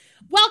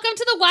Welcome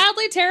to the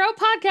Wildly Tarot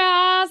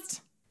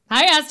podcast.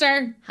 Hi,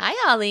 Esther. Hi,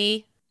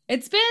 Holly.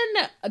 It's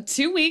been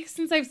 2 weeks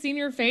since I've seen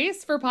your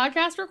face for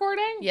podcast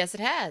recording. Yes, it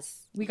has.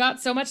 We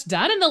got so much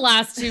done in the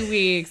last 2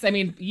 weeks. I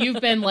mean,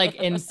 you've been like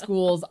in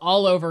schools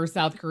all over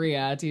South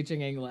Korea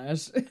teaching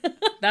English.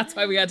 That's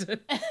why we had to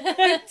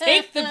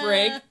take the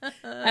break.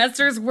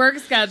 Esther's work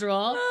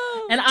schedule.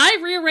 And I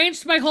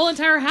rearranged my whole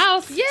entire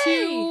house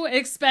to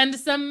expend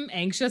some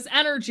anxious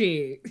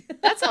energy.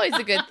 That's always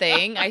a good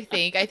thing, I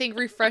think. I think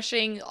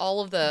refreshing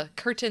all of the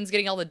curtains,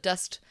 getting all the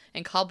dust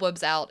and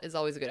cobwebs out is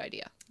always a good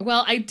idea.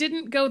 Well, I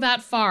didn't go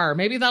that far.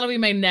 Maybe that'll be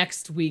my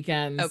next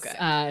weekend's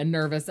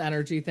nervous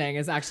energy thing,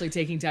 is actually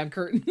taking down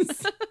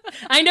curtains.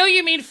 I know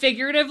you mean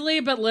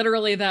figuratively, but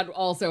literally that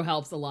also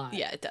helps a lot.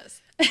 Yeah, it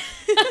does.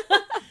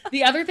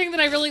 The other thing that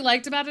I really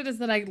liked about it is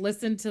that I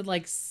listened to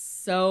like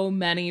so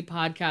many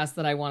podcasts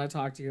that I want to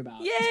talk to you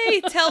about.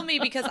 Yay! Tell me,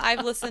 because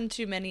I've listened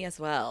to many as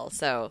well.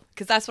 So,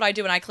 because that's what I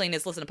do when I clean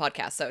is listen to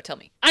podcasts. So tell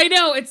me. I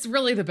know, it's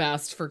really the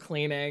best for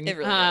cleaning. It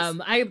really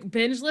is. I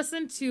binge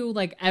listened to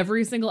like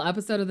every single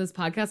episode of this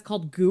podcast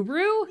called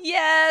Guru.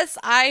 Yes,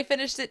 I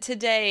finished it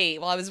today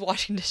while I was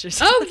washing dishes.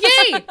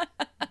 Oh, yay!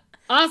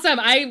 Awesome.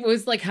 I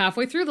was like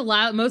halfway through the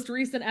most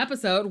recent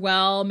episode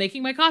while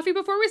making my coffee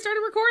before we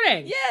started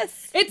recording.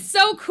 Yes. It's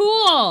so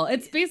cool.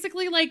 It's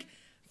basically like,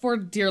 for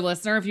dear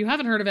listener, if you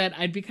haven't heard of it,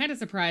 I'd be kind of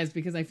surprised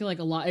because I feel like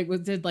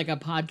did like a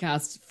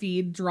podcast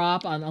feed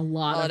drop on a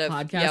lot of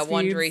podcast Yeah, feeds.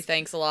 Wondery,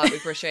 thanks a lot. We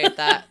appreciate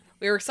that.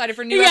 We were excited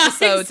for new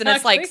episodes, and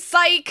it's like,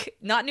 psych,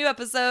 not new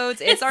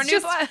episodes. It's our new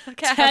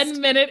podcast.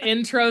 10-minute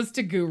intros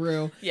to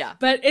Guru. Yeah.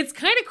 But it's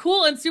kind of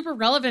cool and super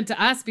relevant to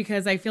us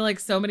because I feel like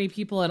so many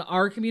people in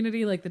our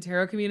community, like the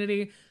tarot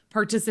community,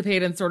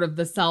 participate in sort of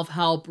the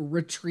self-help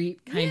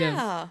retreat kind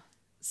of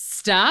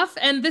stuff.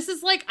 And this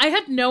is like, I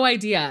had no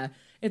idea.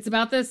 It's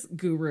about this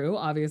guru,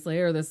 obviously,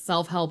 or this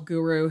self-help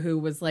guru who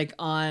was like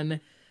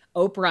on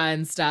Oprah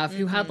and stuff,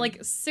 who had like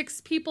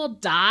 6 people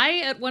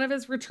die at one of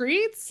his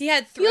retreats. He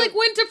had He like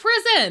went to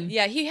prison.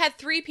 Yeah, he had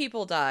 3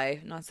 people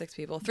die, not 6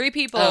 people. 3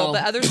 people,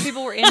 but other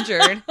people were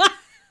injured.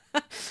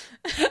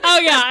 Oh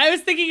yeah, I was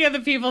thinking of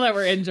the people that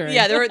were injured.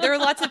 Yeah, there were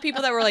lots of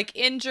people that were like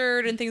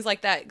injured and things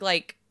like that.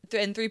 Like,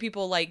 and 3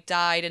 people like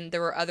died, and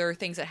there were other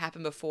things that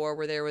happened before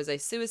where there was a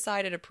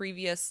suicide at a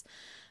previous.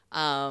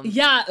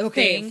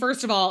 Okay.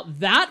 First of all,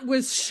 that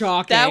was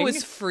shocking. That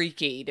was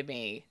freaky to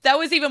me. That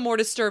was even more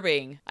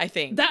disturbing, I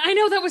think. I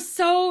know, that was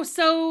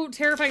so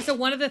terrifying. So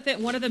one of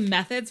the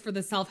methods for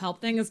the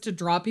self-help thing is to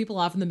draw people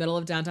off in the middle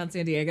of downtown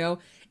San Diego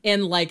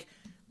in like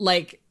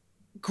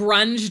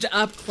grunged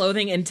up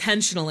clothing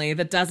intentionally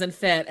that doesn't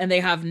fit, and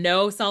they have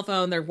no cell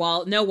phone,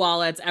 no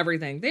wallets,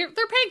 everything. They're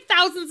paying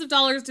thousands of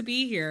dollars to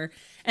be here.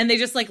 And they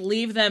just like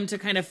leave them to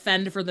kind of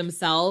fend for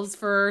themselves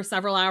for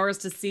several hours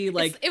to see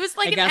like, it was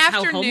like I an guess,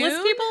 afternoon. how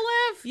homeless people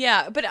live.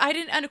 Yeah, but I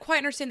didn't quite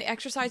understand the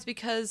exercise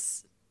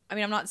because, I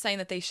mean, I'm not saying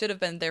that they should have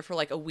been there for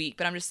like a week,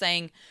 but I'm just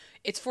saying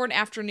it's for an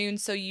afternoon,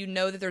 so you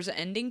know that there's an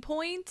ending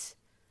point.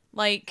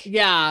 Like,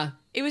 yeah,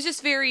 it was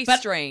just very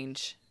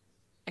strange.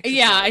 Exercise.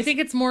 Yeah, I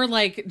think it's more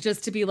like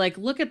just to be like,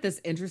 look at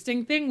this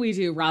interesting thing we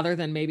do rather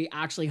than maybe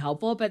actually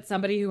helpful, but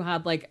somebody who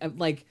had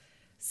like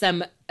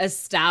some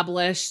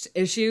established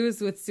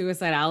issues with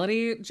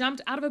suicidality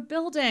jumped out of a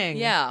building.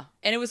 Yeah.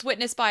 And it was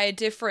witnessed by a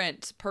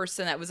different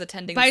person that was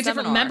attending by the a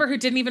different seminar. member who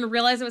didn't even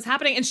realize it was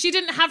happening. And she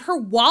didn't have her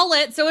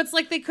wallet. So it's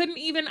like they couldn't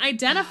even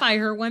identify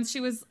her once she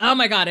was, oh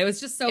my God, it was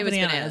just so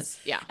bananas.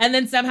 Yeah. And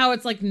then somehow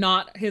it's like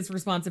not his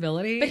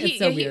responsibility. But it's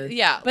so weird.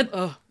 Yeah. But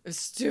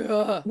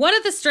one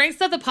of the strengths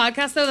of the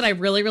podcast though that I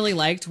really, really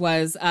liked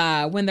was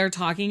when they're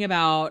talking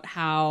about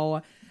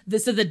how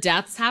the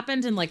deaths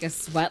happened in like a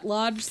sweat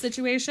lodge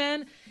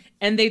situation.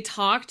 And they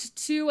talked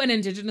to an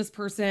Indigenous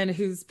person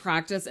whose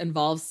practice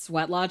involves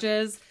sweat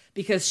lodges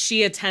because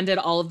she attended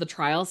all of the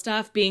trial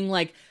stuff, being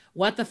like,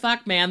 what the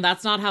fuck, man?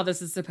 That's not how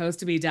this is supposed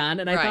to be done.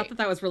 And I thought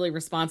that was really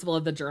responsible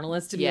of the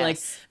journalist to be like,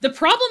 the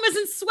problem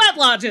isn't sweat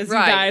lodges, you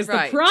guys.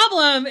 The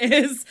problem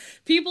is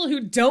people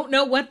who don't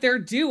know what they're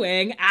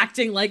doing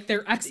acting like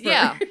they're experts.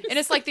 Yeah. And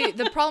it's like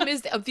the problem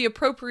is of the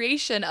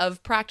appropriation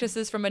of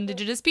practices from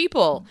Indigenous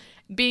people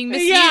being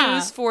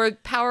misused for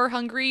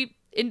power-hungry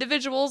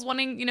individuals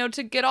wanting,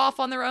 to get off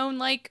on their own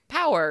like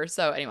power.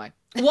 So anyway.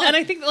 Well, and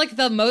I think like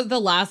the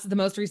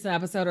most recent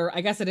episode, or I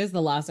guess it is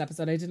the last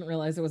episode. I didn't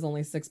realize it was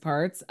only 6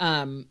 parts.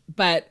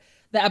 But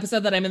the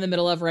episode that I'm in the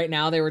middle of right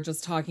now, they were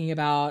just talking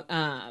about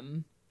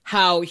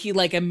how he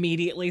like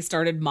immediately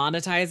started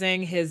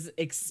monetizing his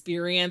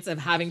experience of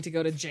having to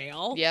go to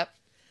jail. Yep.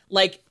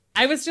 Like,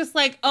 I was just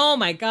like, oh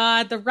my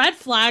God, the red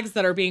flags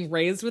that are being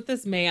raised with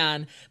this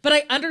man. But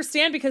I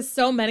understand because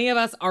so many of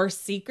us are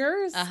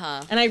seekers.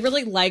 And I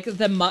really like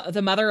the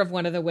mother of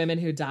one of the women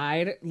who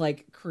died,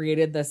 like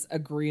created this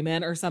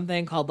agreement or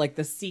something called like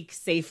the Seek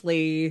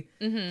Safely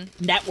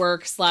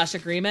Network /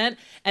 agreement.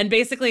 And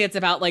basically it's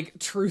about like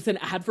truth in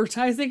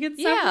advertising in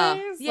some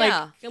ways.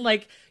 Yeah.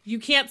 Like you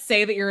can't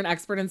say that you're an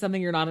expert in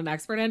something you're not an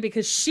expert in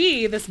because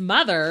this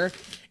mother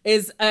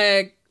is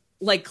a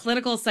like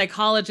clinical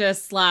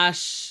psychologist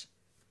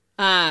 /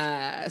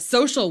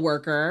 social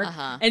worker.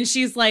 Uh-huh. And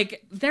she's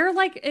like, they're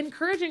like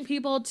encouraging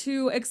people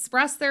to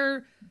express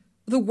the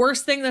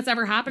worst thing that's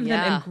ever happened to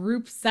them in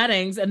group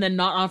settings and then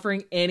not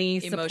offering any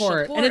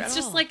support. And it's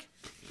just like,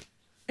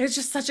 it's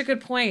just such a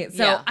good point.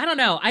 So I don't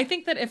know. I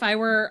think that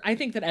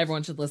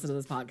everyone should listen to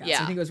this podcast.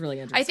 Yeah. I think it was really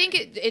interesting. I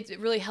think it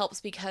really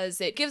helps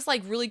because it gives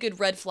like really good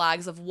red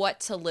flags of what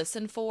to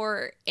listen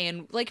for.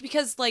 And like,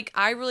 because like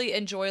I really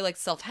enjoy like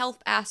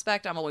self-help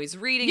aspect. I'm always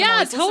reading. I'm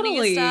always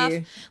listening to stuff,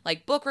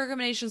 like book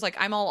recommendations, like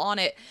I'm all on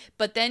it.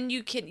 But then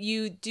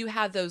you do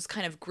have those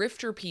kind of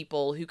grifter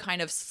people who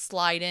kind of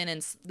slide in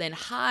and then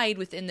hide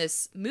within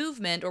this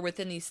movement or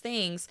within these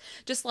things.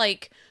 Just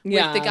like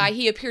with the guy,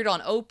 he appeared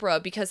on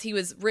Oprah because he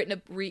was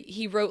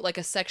he wrote like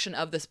a section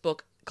of this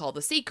book called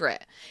The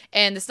Secret,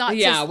 and it's not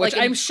just which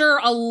like I'm sure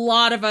a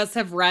lot of us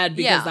have read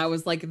because that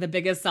was like the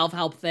biggest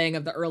self-help thing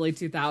of the early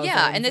 2000s.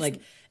 And like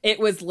it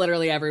was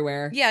literally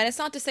everywhere. Yeah, and it's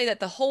not to say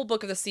that the whole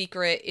book of The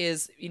Secret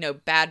is,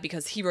 bad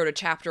because he wrote a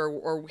chapter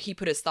or he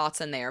put his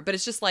thoughts in there, but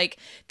it's just like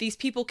these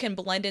people can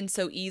blend in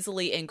so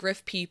easily and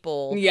grift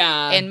people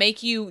and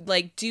make you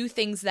like do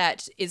things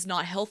that is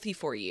not healthy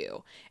for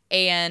you.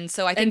 And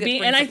so I think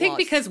I think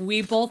because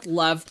we both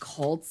love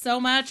cults so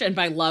much, and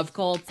by love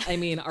cults I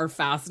mean are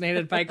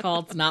fascinated by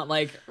cults, not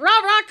like rah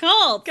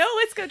cults.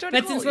 Let's go join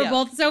a cult. But since we're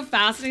both so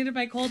fascinated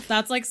by cults,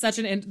 that's like such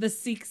the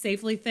Seek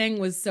Safely thing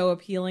was so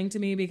appealing to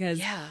me because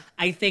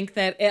I think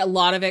that a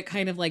lot of it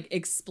kind of like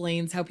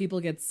explains how people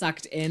get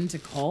sucked into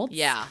cults.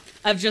 Yeah,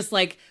 of just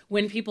like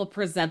when people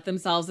present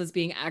themselves as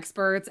being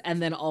experts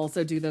and then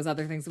also do those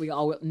other things that we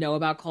all know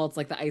about cults,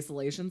 like the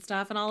isolation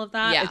stuff and all of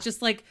that. Yeah, it's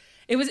just like.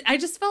 I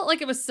just felt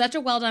like it was such a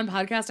well done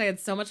podcast. I had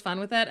so much fun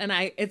with it. And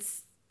I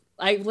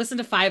listened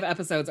to 5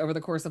 episodes over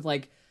the course of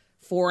like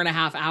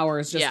 4.5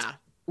 hours, just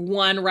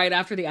one right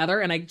after the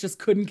other. And I just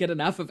couldn't get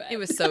enough of it. It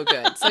was so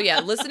good. So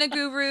listen to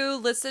Guru,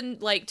 listen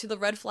like to the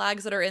red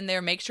flags that are in there.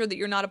 Make sure that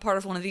you're not a part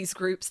of one of these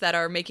groups that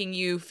are making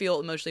you feel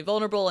emotionally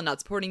vulnerable and not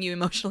supporting you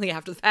emotionally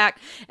after the fact.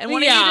 And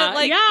wanting you to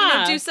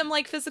like, do some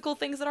like physical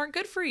things that aren't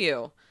good for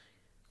you.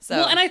 So.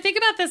 Well, and I think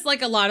about this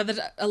like a lot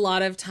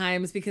of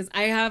times because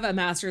I have a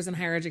master's in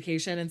higher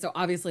education, and so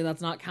obviously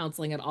that's not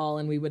counseling at all,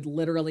 and we would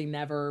literally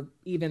never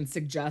even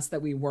suggest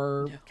that we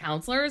were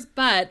counselors,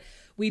 but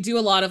we do a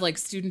lot of like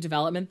student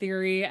development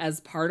theory as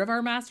part of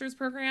our master's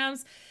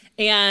programs,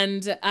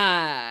 and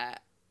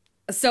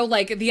so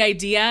like the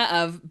idea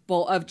of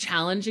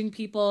challenging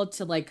people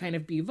to like kind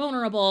of be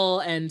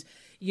vulnerable and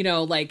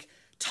like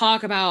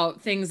talk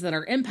about things that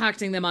are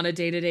impacting them on a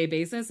day-to-day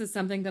basis is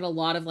something that a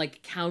lot of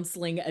like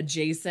counseling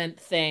adjacent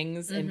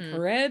things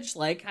encourage,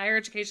 like higher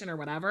education or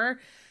whatever.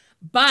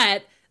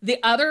 But the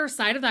other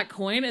side of that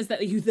coin is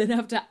that you then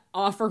have to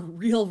offer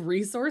real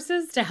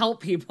resources to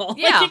help people.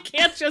 Yeah. Like, it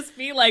can't just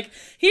be like,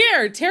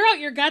 here, tear out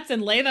your guts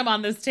and lay them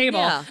on this table.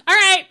 Yeah. All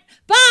right,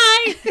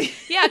 bye.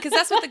 Yeah, because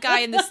that's what the guy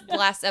in this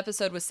last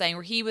episode was saying,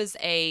 where he's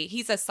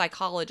a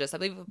psychologist, I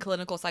believe a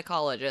clinical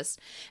psychologist.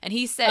 And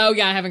he said... Oh,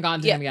 yeah, I haven't gone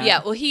to him yet.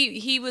 Yeah, well,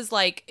 he was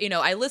like,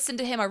 I listened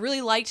to him, I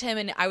really liked him,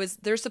 and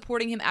they're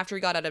supporting him after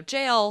he got out of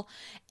jail.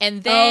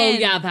 And then... Oh,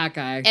 yeah, that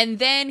guy. And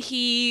then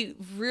he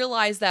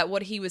realized that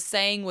what he was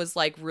saying was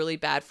like really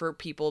bad for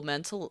people's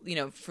mental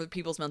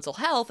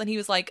health. And he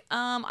was like,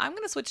 I'm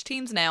going to switch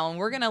teams now, and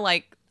we're going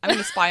to I'm going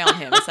to spy on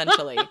him,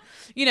 essentially.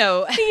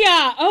 Yeah.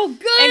 Oh,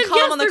 good. And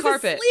call him on the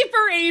carpet. A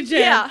sleeper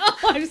agent. Yeah. Oh,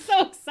 I'm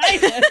so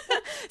excited.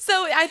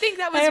 So I think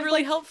that was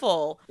really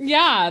helpful.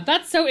 Yeah,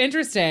 that's so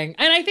interesting.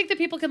 And I think that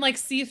people can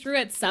see through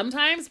it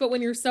sometimes, but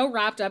when you're so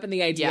wrapped up in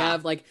the idea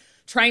of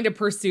trying to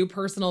pursue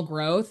personal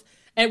growth,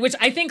 and which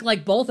I think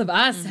both of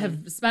us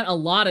have spent a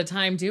lot of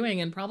time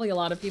doing, and probably a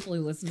lot of people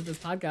who listen to this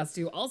podcast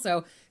do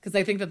also, because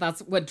I think that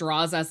that's what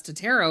draws us to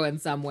tarot in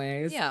some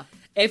ways. Yeah.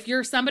 If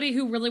you're somebody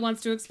who really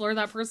wants to explore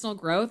that personal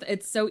growth,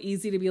 it's so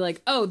easy to be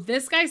like, oh,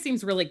 this guy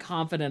seems really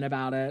confident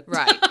about it.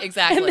 Right,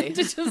 exactly. And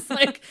to just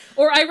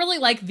or I really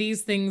like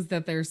these things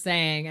that they're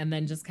saying, and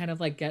then just kind of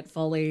get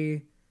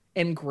fully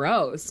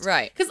engrossed.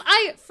 Right. Because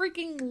I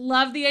freaking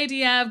love the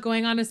idea of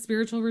going on a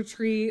spiritual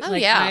retreat. Oh,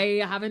 yeah.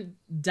 I haven't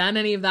done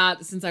any of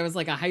that since I was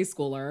a high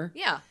schooler.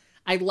 Yeah.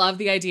 I love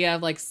the idea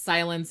of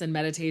silence and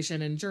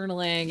meditation and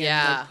journaling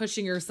and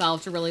pushing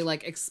yourself to really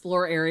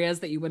explore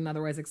areas that you wouldn't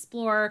otherwise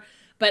explore.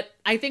 But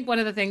I think one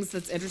of the things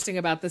that's interesting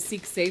about the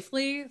Seek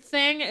Safely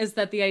thing is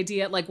that the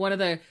idea, one of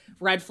the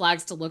red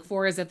flags to look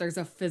for is if there's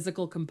a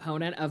physical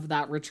component of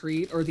that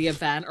retreat or the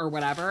event or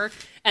whatever,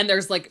 and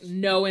there's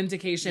no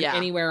indication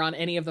anywhere on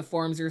any of the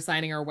forms you're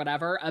signing or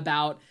whatever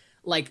about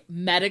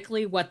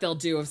medically what they'll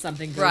do if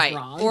something goes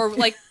wrong. Or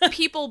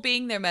people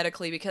being there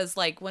medically, because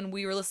when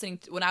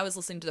I was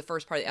listening to the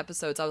first part of the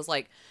episodes, I was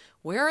like,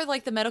 where are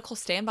the medical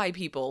standby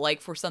people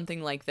for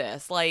something like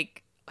this?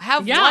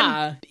 Have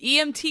one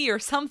EMT or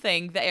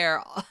something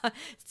there,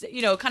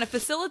 kind of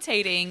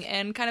facilitating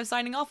and kind of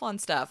signing off on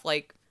stuff.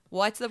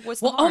 What's the harm?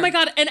 Oh my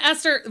God. And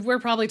Esther, we're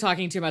probably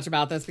talking too much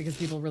about this because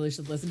people really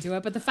should listen to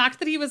it. But the fact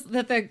that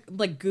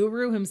the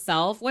guru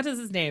himself, what is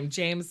his name?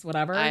 James,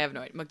 whatever. I have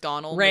no idea.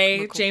 McDonald.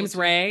 Ray, James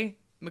Ray.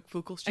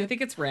 McFukelstreet. I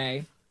think it's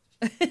Ray.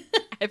 I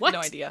have no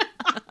idea.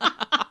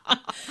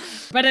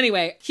 But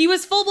anyway, he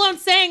was full blown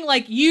saying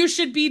like, you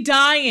should be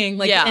dying.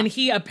 Like, Yeah. and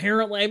he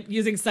apparently, I'm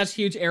using such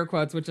huge air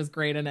quotes, which is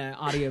great in an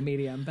audio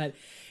medium, but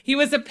he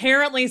was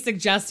apparently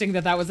suggesting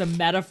that that was a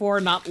metaphor,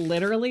 not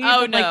literally.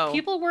 Oh, but, no. Like,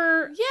 people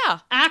were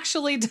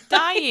actually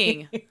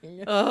Dying.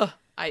 Ugh.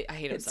 I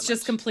hate it so much. It's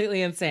just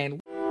completely insane.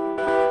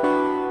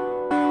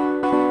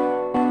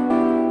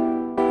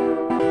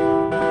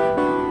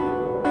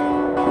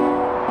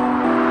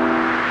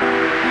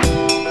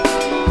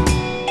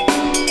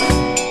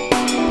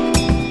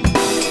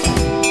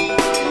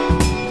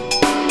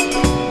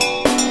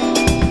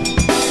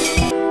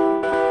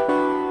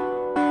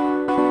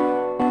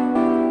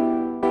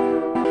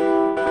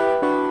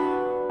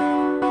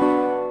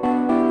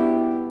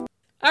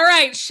 All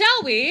right,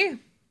 shall we?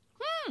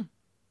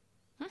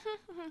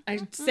 I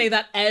say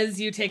that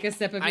as you take a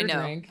sip of your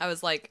drink. I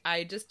was like,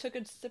 I just took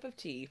a sip of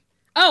tea.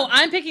 Oh,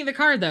 I'm picking the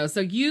card though, so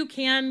you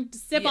can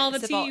sip all the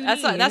tea you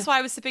need. That's why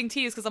I was sipping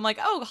tea, is because I'm like,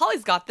 oh,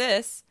 Holly's got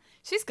this.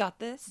 She's got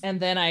this. And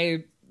then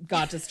I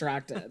got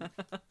distracted.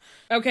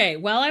 Okay,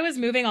 while I was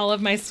moving all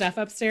of my stuff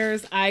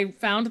upstairs, I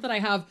found that I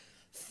have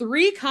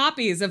 3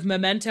 copies of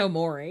Memento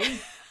Mori.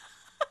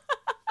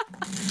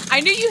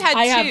 I knew you had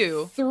I 2.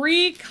 have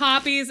 3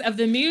 copies of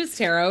the Muse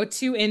Tarot,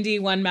 2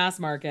 indie, 1 mass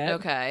market.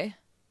 Okay.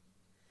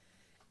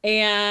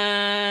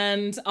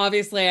 And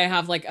obviously I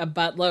have like a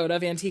buttload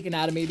of Antique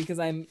Anatomy because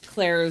I'm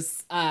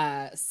Claire's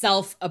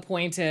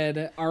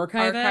self-appointed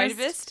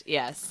archivist.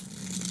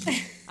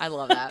 Yes. I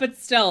love that. But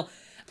still,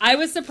 I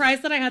was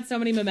surprised that I had so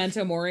many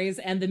Memento Moris,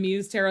 and the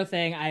Muse Tarot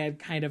thing, I had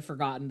kind of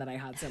forgotten that I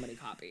had so many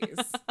copies.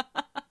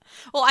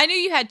 Well, I knew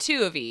you had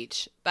 2 of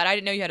each, but I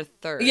didn't know you had a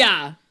 3rd.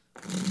 Yeah.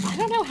 I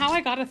don't know how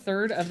I got a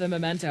 3rd of the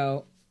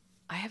Memento.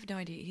 I have no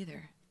idea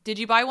either. Did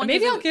you buy one?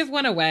 Maybe I'll give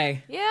one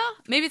away. Yeah.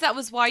 Maybe that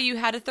was why you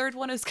had a 3rd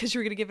one, is because you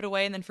were going to give it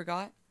away and then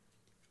forgot.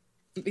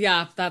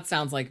 Yeah, that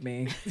sounds like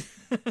me.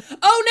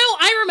 Oh, no,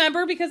 I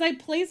remember, because I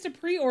placed a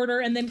pre-order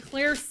and then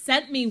Claire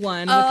sent me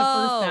one with the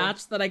first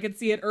batch that I could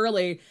see it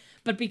early.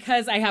 But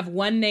because I have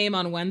one name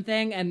on one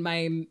thing and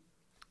my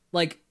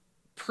like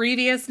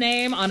previous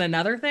name on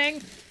another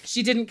thing,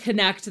 she didn't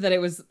connect that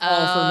it was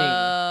all for me.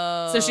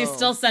 So she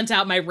still sent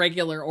out my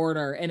regular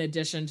order in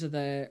addition to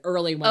the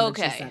early one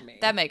that she sent me.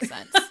 That makes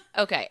sense.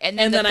 Okay. And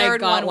then the 3rd I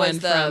got one was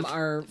from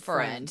our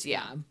friend.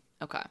 Yeah.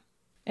 Okay.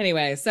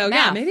 Anyway, so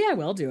Math. yeah, maybe I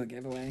will do a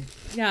giveaway.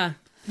 Yeah.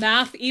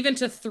 Math even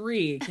to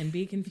 3 can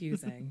be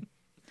confusing.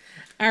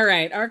 All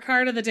right. Our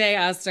card of the day,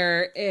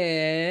 Esther,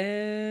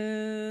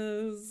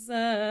 is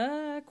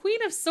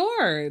Queen of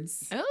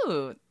Swords.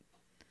 Oh.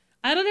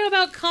 I don't know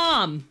about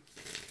calm.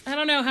 I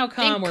don't know how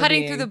calm we're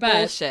cutting being, through the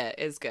bullshit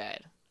is good.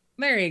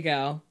 There you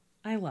go.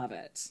 I love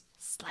it.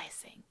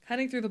 Slicing.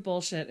 Cutting through the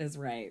bullshit is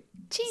right.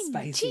 Ching,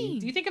 Spicy. ching.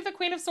 Do you think of the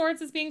Queen of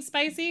Swords as being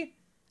spicy?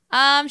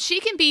 She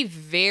can be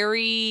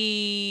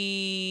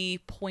very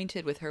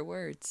pointed with her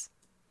words.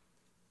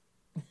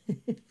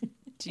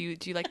 Do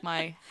you like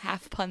my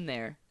half pun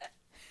there?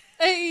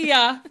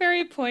 Yeah,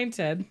 very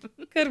pointed.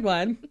 Good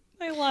one.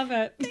 I love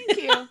it. Thank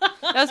you.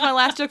 That was my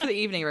last joke for the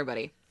evening,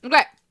 everybody.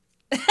 Okay.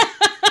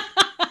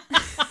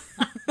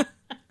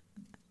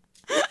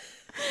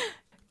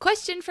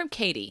 Question from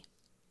Katie.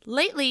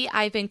 Lately,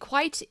 I've been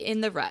quite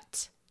in the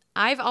rut.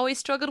 I've always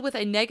struggled with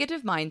a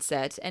negative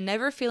mindset and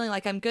never feeling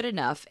like I'm good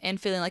enough and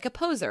feeling like a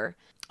poser,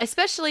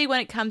 especially when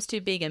it comes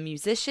to being a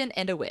musician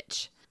and a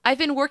witch. I've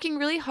been working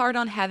really hard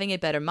on having a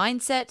better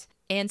mindset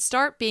and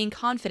start being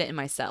confident in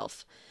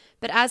myself.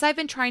 But as I've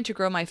been trying to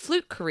grow my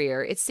flute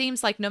career, it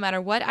seems like no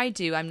matter what I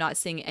do, I'm not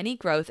seeing any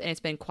growth, and it's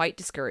been quite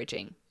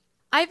discouraging.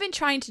 I've been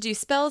trying to do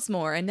spells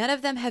more, and none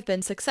of them have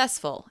been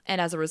successful, and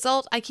as a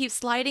result, I keep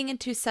sliding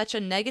into such a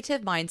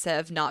negative mindset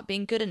of not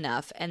being good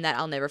enough and that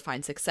I'll never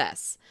find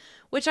success,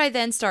 which I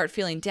then start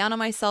feeling down on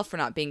myself for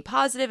not being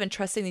positive and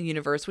trusting the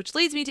universe, which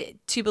leads me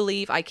to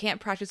believe I can't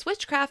practice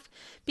witchcraft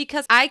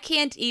because I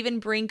can't even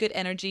bring good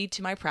energy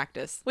to my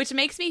practice, which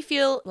makes me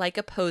feel like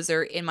a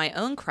poser in my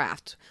own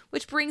craft,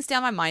 which brings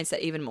down my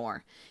mindset even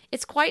more.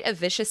 It's quite a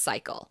vicious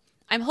cycle.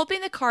 I'm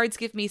hoping the cards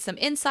give me some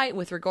insight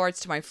with regards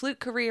to my flute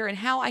career and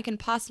how I can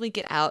possibly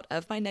get out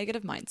of my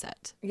negative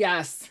mindset.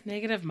 Yes,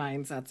 negative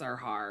mindsets are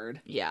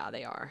hard. Yeah,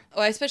 they are.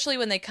 Oh, especially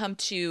when they come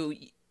to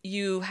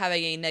you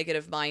having a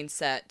negative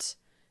mindset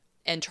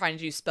and trying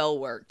to do spell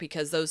work,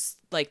 because those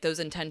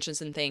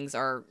intentions and things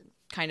are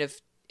kind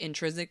of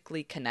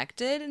intrinsically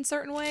connected in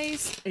certain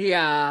ways.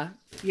 Yeah.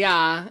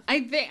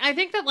 I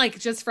think that like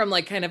just from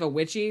like kind of a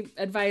witchy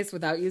advice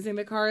without using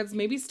the cards,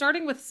 maybe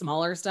starting with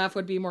smaller stuff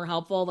would be more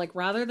helpful. Like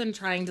rather than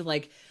trying to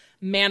like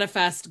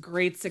manifest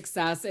great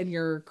success in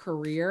your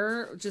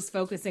career, just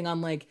focusing on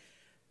like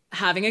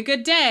having a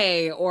good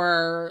day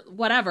or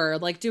whatever,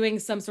 like doing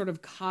some sort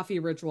of coffee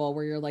ritual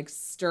where you're like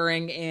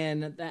stirring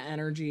in the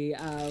energy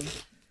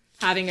of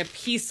having a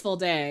peaceful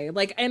day.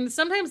 Like, and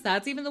sometimes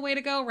that's even the way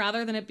to go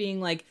rather than it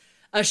being like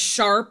a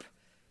sharp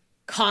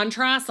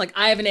contrast. Like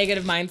I have a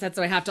negative mindset,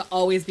 so I have to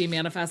always be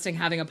manifesting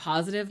having a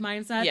positive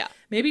mindset. Yeah.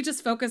 Maybe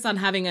just focus on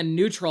having a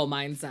neutral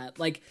mindset.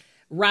 Like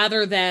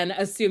rather than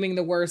assuming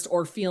the worst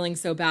or feeling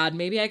so bad,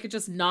 maybe I could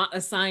just not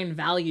assign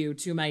value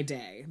to my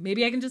day.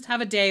 Maybe I can just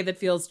have a day that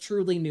feels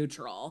truly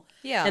neutral.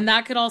 Yeah. And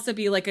that could also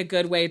be like a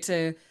good way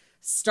to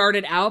start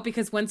it out,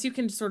 because once you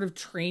can sort of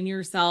train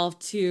yourself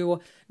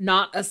to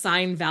not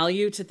assign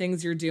value to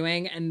things you're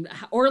doing, and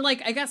or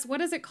like, I guess,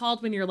 what is it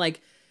called when you're like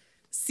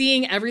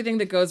seeing everything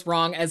that goes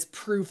wrong as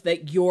proof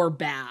that you're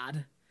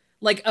bad?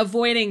 Like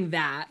avoiding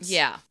that.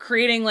 Yeah.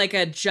 Creating like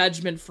a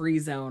judgment-free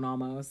zone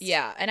almost.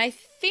 Yeah. And I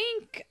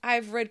think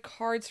I've read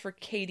cards for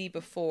Katie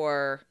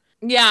before.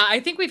 Yeah, I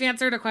think we've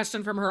answered a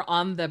question from her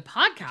on the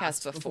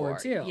podcast before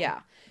too. Yeah.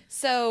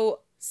 So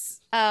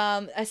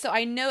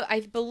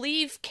I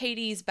believe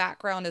Katie's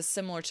background is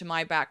similar to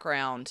my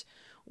background,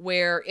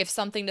 where if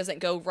something doesn't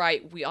go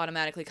right, we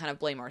automatically kind of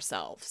blame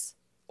ourselves.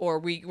 Or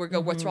we go,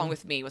 what's wrong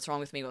with me? What's wrong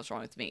with me? What's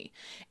wrong with me?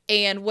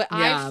 And what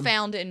I've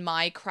found in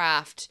my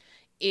craft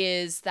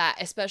is that,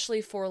 especially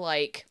for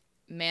like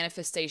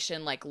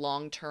manifestation, like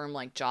long-term,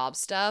 like job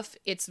stuff,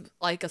 it's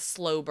like a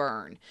slow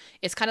burn.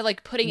 It's kind of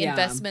like putting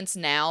investments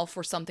now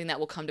for something that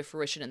will come to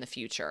fruition in the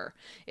future.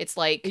 It's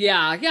like,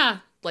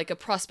 like a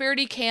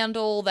prosperity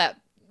candle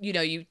that, you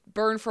know, you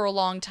burn for a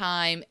long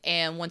time,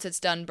 and once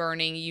it's done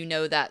burning, you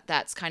know that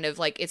that's kind of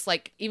like, it's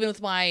like, even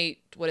with my,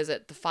 what is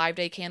it, the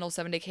 5-day candles,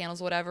 7-day candles,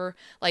 whatever,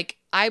 like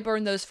I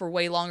burn those for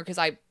way longer because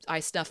I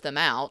snuff them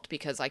out,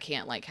 because I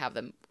can't like have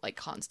them like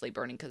constantly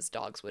burning, because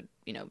dogs would,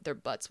 you know, their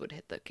butts would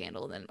hit the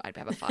candle and then I'd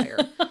have a fire.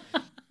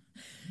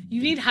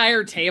 You need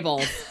higher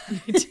tables.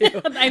 You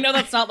do. I know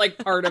that's not like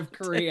part of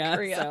Korea.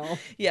 So.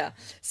 Yeah.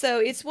 So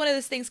it's one of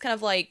those things, kind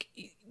of like,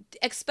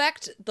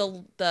 expect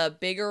the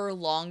bigger,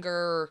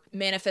 longer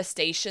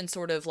manifestation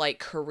sort of like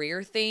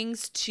career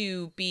things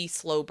to be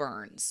slow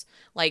burns.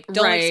 Like,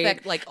 don't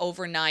expect like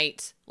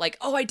overnight, like,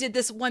 oh, I did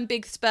this one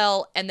big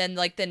spell, and then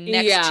like the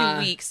next 2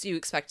 weeks you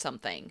expect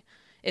something.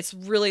 It's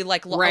really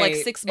like like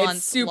 6 months.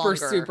 It's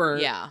super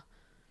longer.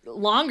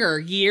 Longer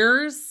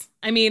years.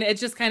 I mean, it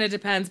just kind of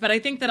depends. But I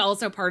think that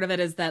also part of it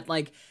is that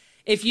like,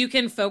 if you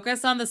can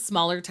focus on the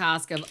smaller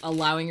task of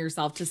allowing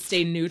yourself to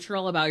stay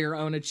neutral about your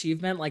own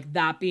achievement, like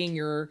that being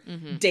your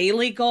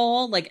daily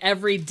goal, like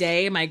every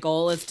day my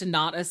goal is to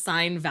not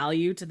assign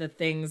value to the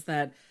things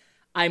that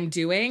I'm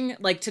doing,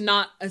 like to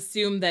not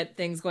assume that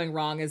things going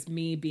wrong is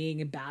me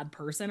being a bad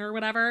person or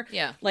whatever.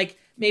 Yeah. Like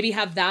maybe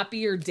have that be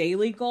your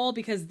daily goal,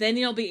 because then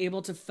you'll be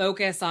able to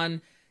focus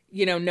on,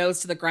 you know,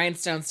 nose to the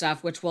grindstone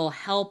stuff, which will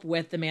help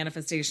with the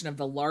manifestation of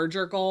the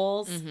larger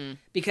goals.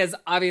 Because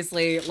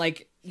obviously,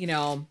 like, you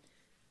know,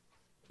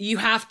 you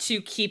have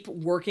to keep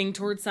working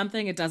towards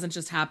something. It doesn't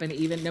just happen,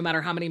 even no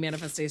matter how many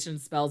manifestation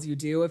spells you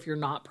do. If you're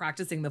not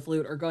practicing the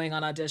flute or going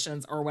on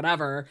auditions or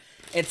whatever,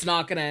 it's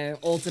not going to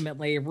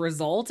ultimately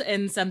result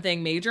in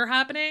something major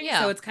happening.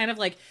 Yeah. So it's kind of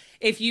like,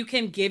 if you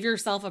can give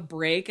yourself a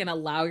break and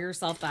allow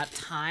yourself that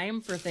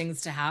time for things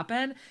to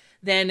happen,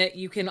 then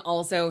you can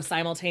also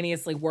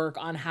simultaneously work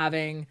on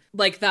having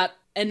like that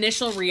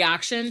initial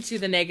reaction to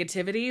the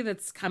negativity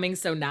that's coming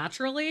so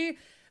naturally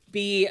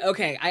be,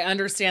 okay, I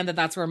understand that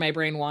that's where my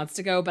brain wants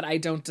to go, but I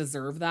don't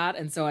deserve that.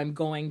 And so I'm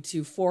going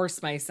to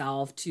force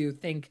myself to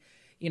think,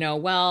 you know,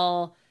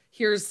 well,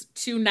 here's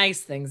 2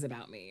 nice things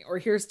about me, or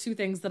here's 2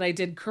 things that I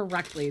did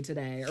correctly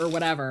today, or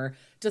whatever,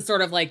 to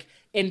sort of like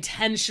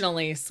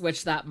intentionally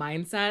switch that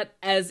mindset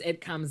as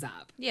it comes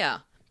up.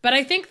 Yeah. But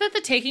I think that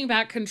the taking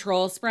back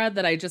control spread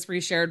that I just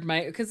reshared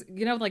because,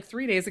 you know, like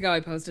 3 days ago, I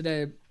posted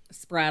a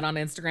spread on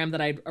Instagram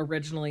that I'd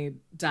originally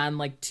done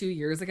like 2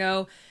 years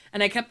ago.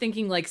 And I kept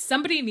thinking, like,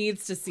 somebody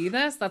needs to see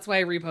this. That's why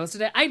I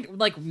reposted it. I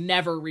like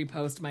never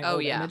repost my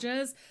old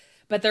images,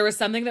 but there was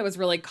something that was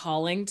really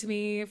calling to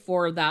me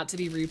for that to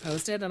be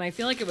reposted. And I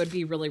feel like it would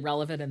be really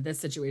relevant in this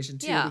situation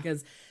too,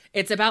 because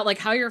it's about like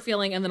how you're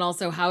feeling, and then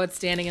also how it's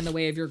standing in the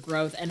way of your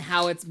growth and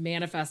how it's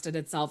manifested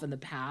itself in the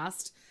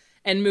past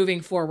and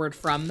moving forward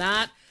from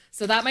that.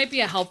 So that might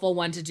be a helpful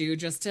one to do,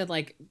 just to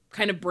like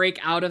kind of break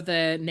out of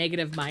the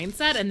negative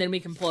mindset. And then we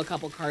can pull a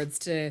couple cards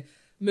to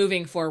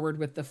moving forward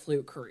with the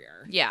flute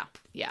career. Yeah.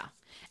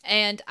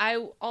 And I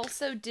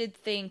also did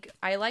think,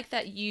 I like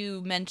that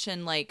you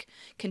mentioned like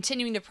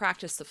continuing to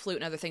practice the flute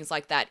and other things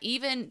like that.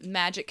 Even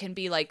magic can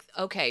be like,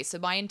 okay, so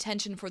my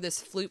intention for this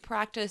flute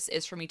practice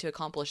is for me to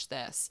accomplish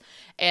this.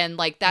 And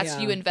like, that's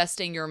you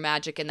investing your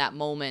magic in that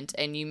moment,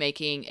 and you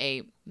making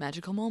a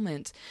magical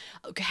moment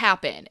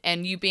happen,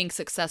 and you being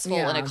successful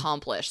and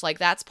accomplished. Like,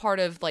 that's part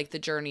of like the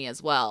journey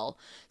as well.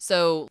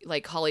 So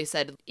like Holly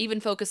said,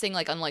 even focusing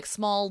like on like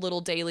small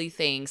little daily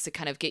things to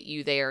kind of get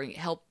you there and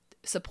help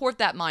support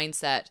that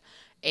mindset,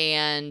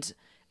 and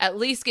at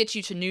least get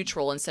you to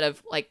neutral instead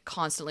of like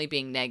constantly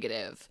being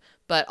negative.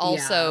 But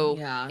also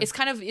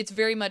it's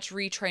very much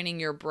retraining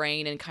your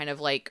brain and kind of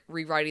like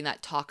rewriting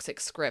that toxic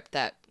script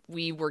that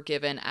we were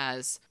given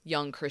as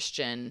young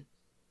Christian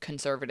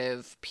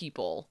conservative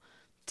people,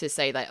 to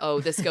say that, oh,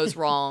 this goes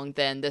wrong,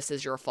 then this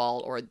is your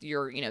fault, or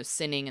you're, you know,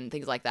 sinning and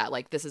things like that.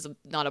 Like, this is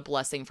not a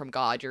blessing from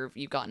God.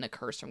 You've gotten a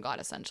curse from God,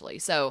 essentially.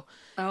 So,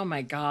 oh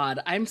my God,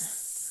 I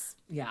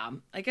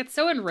get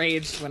so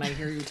enraged when I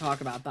hear you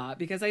talk about that,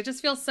 because I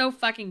just feel so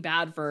fucking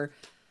bad for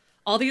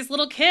all these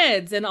little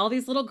kids and all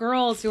these little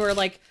girls who are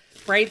like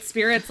bright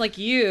spirits like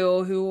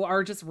you, who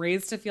are just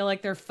raised to feel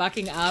like they're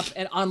fucking up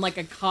and on like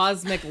a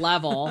cosmic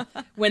level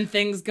when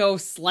things go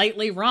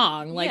slightly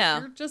wrong. Like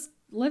you're just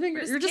living,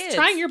 you're just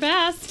trying your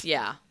best.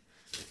 Yeah.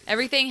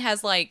 Everything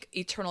has like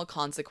eternal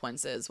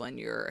consequences when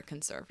you're a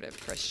conservative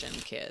Christian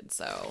kid.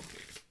 So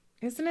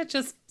isn't it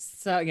just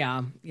so,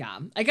 yeah.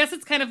 I guess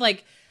it's kind of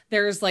like,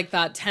 there's like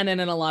that tenet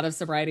in a lot of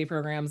sobriety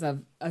programs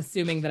of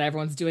assuming that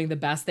everyone's doing the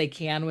best they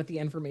can with the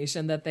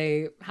information that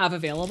they have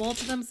available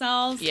to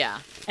themselves. Yeah.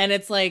 And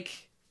it's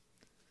like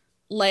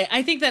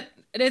I think that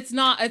it's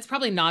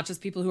probably not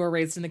just people who are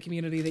raised in the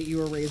community that you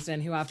were raised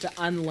in who have to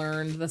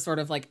unlearn the sort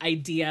of like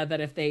idea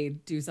that if they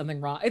do something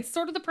wrong, it's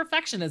sort of the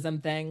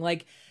perfectionism thing.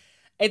 Like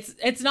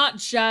it's not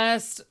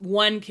just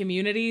one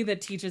community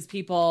that teaches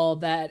people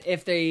that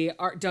if they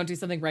don't do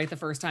something right the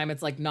first time,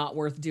 it's like not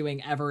worth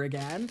doing ever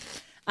again.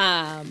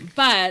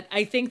 But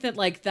I think that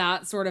like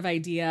that sort of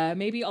idea,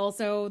 maybe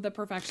also the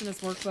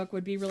perfectionist workbook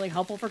would be really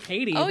helpful for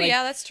Katie. Oh, like,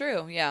 yeah, that's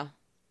true. Yeah.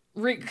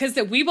 Because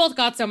we both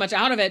got so much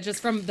out of it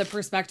just from the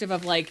perspective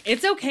of like,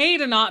 it's okay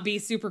to not be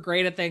super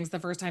great at things the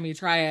first time you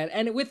try it.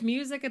 And with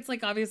music, it's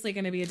like obviously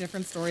going to be a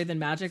different story than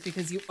magic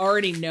because you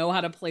already know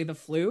how to play the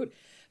flute.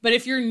 But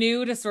if you're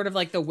new to sort of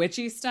like the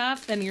witchy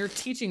stuff, then you're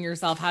teaching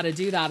yourself how to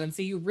do that. And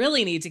so you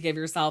really need to give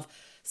yourself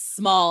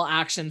small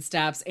action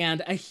steps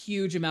and a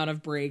huge amount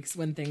of breaks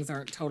when things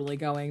aren't totally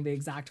going the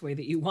exact way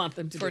that you want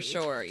them to be. For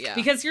sure, yeah.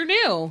 Because you're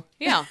new.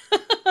 Yeah,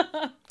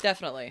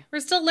 definitely. We're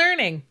still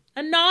learning.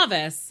 A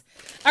novice.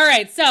 All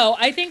right, so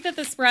I think that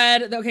the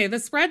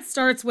spread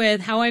starts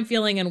with how I'm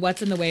feeling and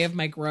what's in the way of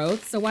my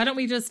growth. So why don't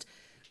we just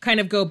kind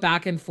of go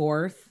back and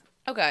forth?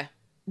 Okay.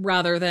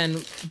 Rather than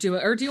do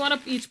it, or do you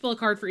want to each pull a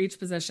card for each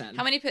position?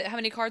 How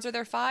many cards are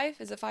there?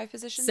 5? Is it 5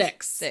 positions?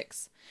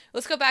 6.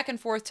 Let's go back and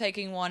forth,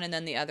 taking one and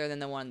then the other, then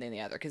the one, then the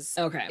other, because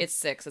it's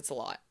 6. It's a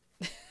lot.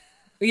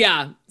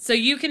 Yeah. So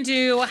you can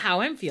do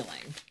how I'm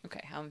feeling.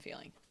 Okay, how I'm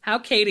feeling. How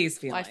Katie's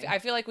feeling. I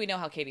feel like we know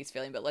how Katie's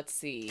feeling, but let's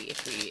see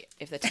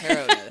if the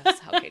tarot knows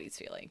how Katie's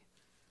feeling.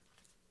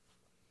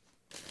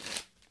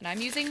 And I'm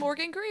using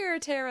Morgan Greer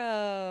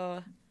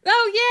Tarot.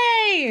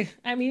 Oh, yay!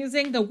 I'm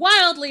using the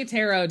Wildly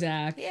Tarot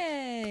deck.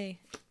 Yay.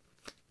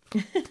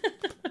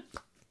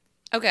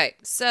 Okay,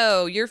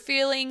 so you're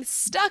feeling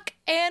stuck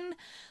and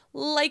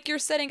like you're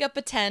setting up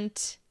a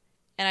tent.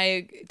 And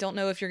I don't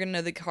know if you're going to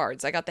know the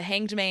cards. I got the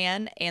Hanged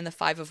Man and the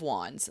 5 of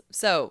Wands.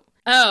 So...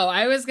 Oh,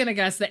 I was going to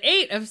guess the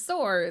 8 of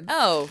Swords.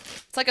 Oh,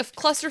 it's like a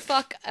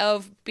clusterfuck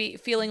of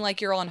feeling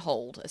like you're on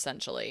hold,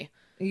 essentially.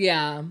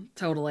 Yeah,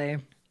 totally.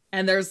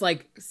 And there's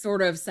like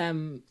sort of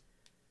some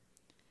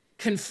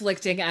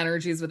conflicting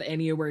energies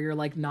within you where you're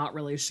like not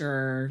really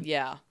sure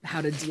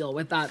how to deal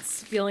with that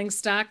feeling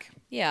stuck.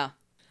 Yeah.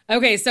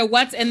 Okay, so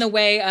what's in the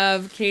way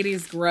of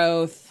Katie's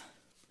growth?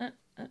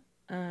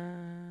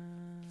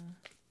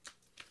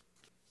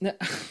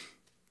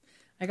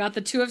 I got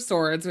the 2 of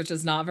Swords, which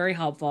is not very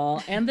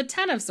helpful, and the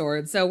 10 of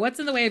Swords. So what's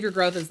in the way of your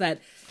growth is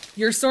that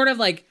you're sort of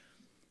like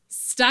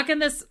stuck in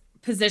this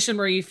position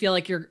where you feel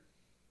like you're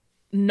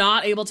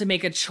not able to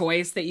make a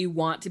choice that you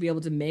want to be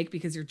able to make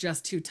because you're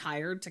just too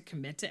tired to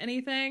commit to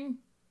anything.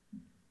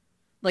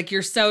 Like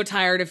you're so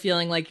tired of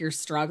feeling like you're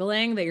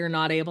struggling that you're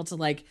not able to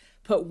like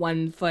put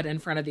one foot in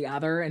front of the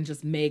other and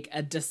just make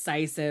a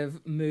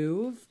decisive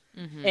move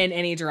in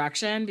any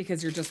direction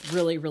because you're just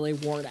really, really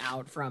worn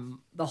out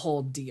from the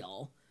whole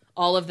deal.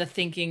 All of the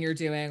thinking you're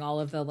doing, all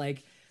of the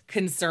like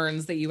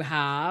concerns that you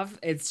have,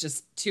 it's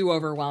just too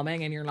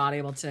overwhelming and you're not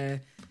able to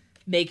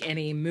make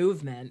any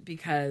movement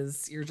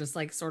because you're just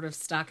like sort of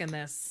stuck in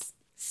this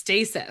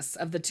stasis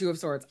of the 2 of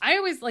Swords. I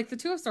always like the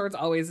 2 of Swords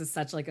always is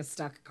such like a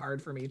stuck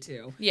card for me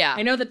too. Yeah.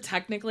 I know that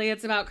technically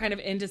it's about kind of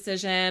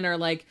indecision or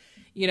like,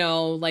 you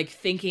know, like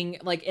thinking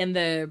like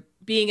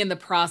being in the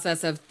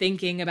process of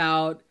thinking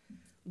about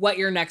what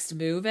your next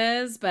move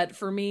is. But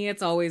for me,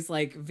 it's always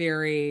like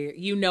very,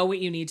 you know what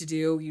you need to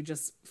do. You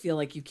just feel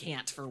like you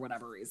can't for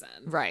whatever reason.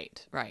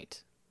 Right.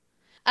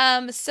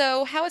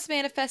 So how it's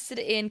manifested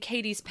in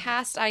Katie's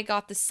past, I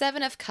got the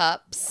 7 of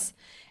Cups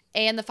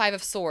and the 5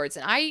 of Swords.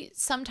 And I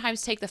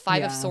sometimes take the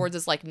 5 of Swords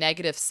as like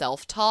negative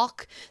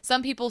self-talk.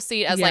 Some people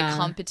see it as like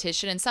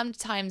competition. And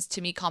sometimes to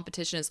me,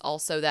 competition is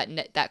also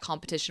that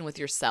competition with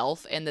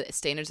yourself and the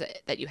standards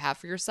that you have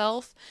for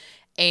yourself.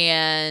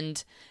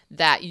 And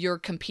that you're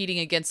competing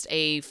against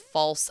a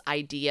false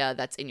idea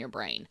that's in your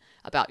brain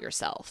about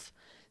yourself.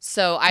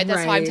 So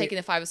that's why I'm taking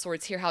the 5 of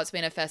Swords here, how it's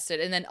manifested.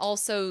 And then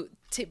also,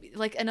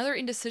 like, another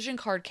indecision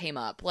card came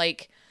up.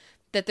 Like,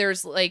 that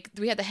there's, like,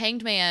 we had the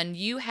Hanged Man.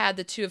 You had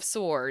the 2 of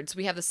Swords.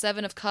 We have the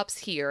 7 of Cups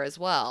here as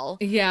well.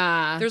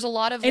 Yeah. There's a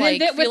lot of, and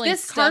like, with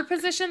this card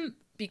position,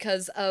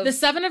 because of... The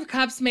 7 of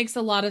Cups makes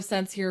a lot of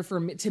sense here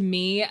to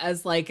me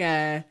as, like,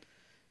 a...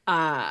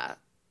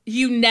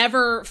 you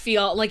never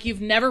feel like you've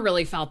never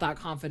really felt that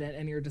confident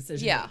in your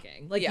decision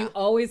making. Like you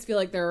always feel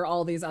like there are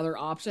all these other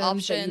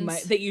options.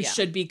 That you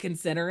should be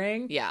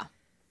considering. Yeah.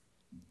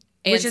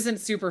 Which isn't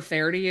super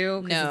fair to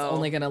you, because it's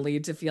only going to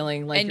lead to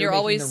feeling like you're making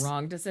always the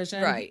wrong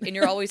decision. Right. And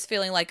you're always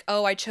feeling like,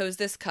 oh, I chose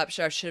this cup.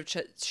 Should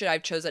I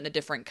have chosen a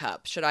different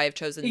cup? Should I have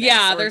chosen this?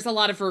 Yeah, there's a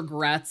lot of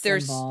regrets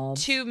involved.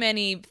 There's too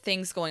many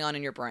things going on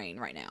in your brain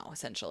right now,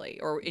 essentially.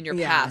 Or in your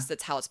past,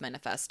 that's how it's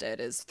manifested,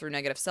 is through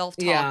negative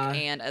self-talk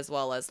and as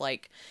well as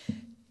like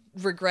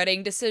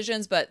regretting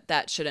decisions, but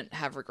that shouldn't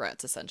have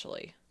regrets,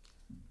 essentially.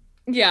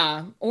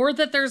 Yeah. Or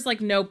that there's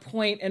like no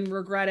point in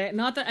regret it.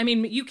 Not that, I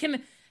mean, you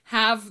can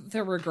have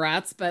the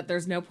regrets, but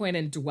there's no point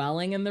in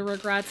dwelling in the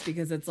regrets,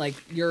 because it's like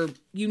you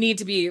need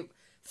to be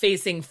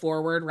facing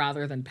forward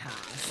rather than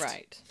past.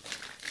 Right.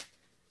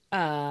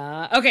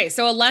 Okay,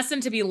 so a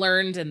lesson to be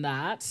learned in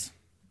that.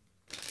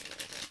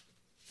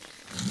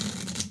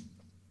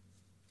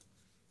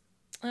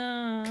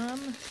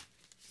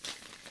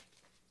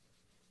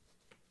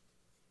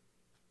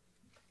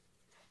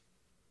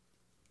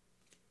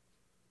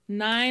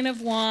 9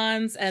 of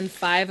Wands and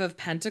 5 of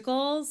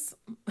Pentacles.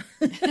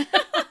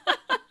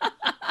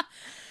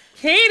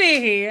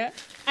 Katie,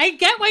 I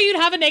get why you'd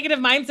have a negative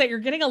mindset. You're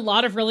getting a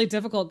lot of really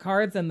difficult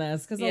cards in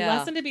this, because a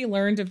lesson to be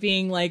learned of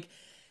being like,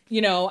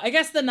 you know, I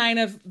guess the nine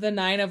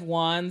of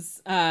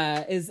Wands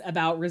is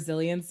about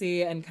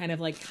resiliency and kind of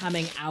like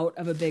coming out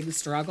of a big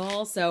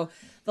struggle. So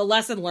the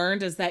lesson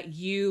learned is that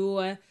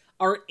you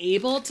are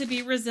able to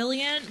be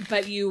resilient,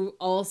 but you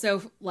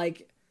also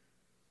like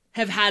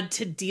have had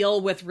to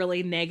deal with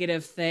really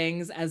negative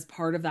things as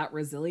part of that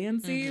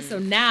resiliency. Mm-hmm. So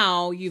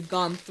now you've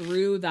gone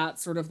through that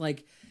sort of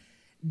like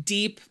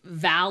deep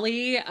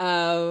valley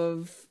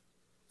of,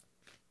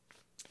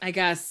 I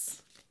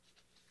guess,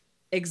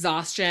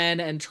 exhaustion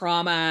and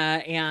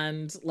trauma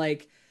and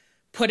like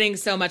putting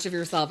so much of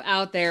yourself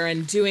out there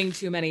and doing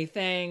too many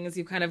things.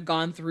 You've kind of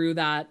gone through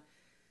that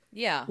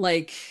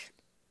like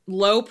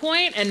low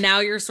point, and now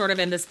you're sort of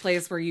in this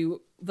place where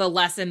the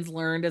lessons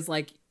learned is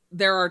like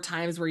there are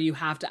times where you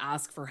have to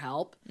ask for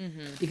help,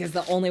 because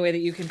the only way that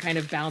you can kind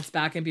of bounce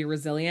back and be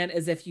resilient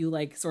is if you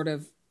like sort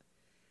of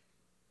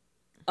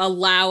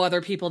allow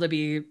other people to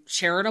be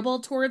charitable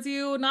towards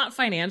you, not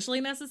financially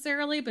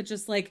necessarily, but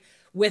just like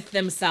with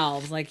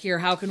themselves. Like, here,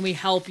 how can we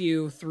help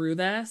you through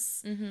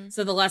this? Mm-hmm.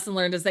 So the lesson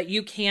learned is that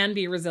you can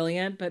be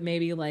resilient, but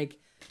maybe like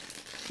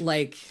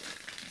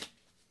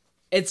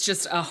it's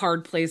just a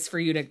hard place for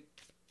you to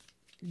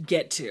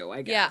get to,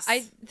 I guess. Yeah,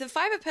 the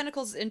 5 of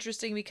Pentacles is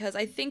interesting because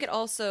I think it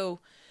also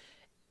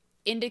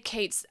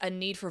indicates a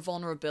need for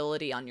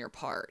vulnerability on your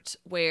part,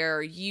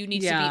 where you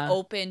need to be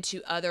open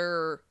to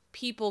other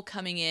people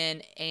coming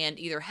in and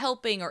either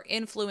helping or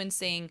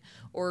influencing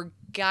or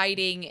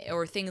guiding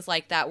or things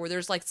like that, where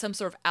there's like some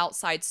sort of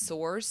outside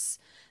source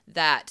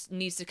that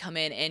needs to come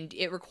in, and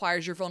it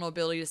requires your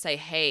vulnerability to say,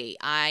 hey,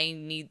 I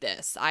need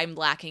this. I'm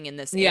lacking in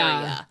this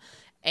area.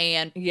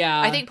 And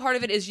I think part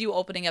of it is you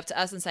opening up to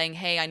us and saying,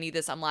 hey, I need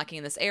this. I'm lacking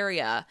in this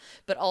area.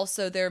 But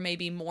also there may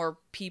be more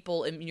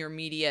people in your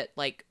immediate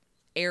like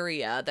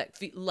area that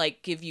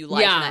like give you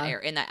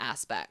life in that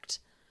aspect.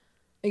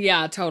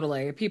 Yeah,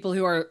 totally. People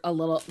who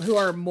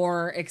are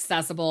more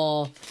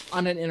accessible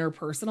on an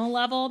interpersonal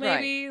level,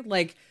 maybe. Right.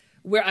 Like,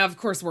 we're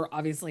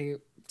obviously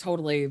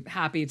totally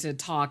happy to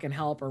talk and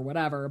help or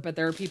whatever, but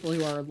there are people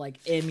who are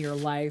like in your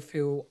life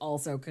who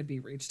also could be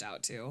reached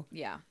out to.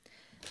 Yeah.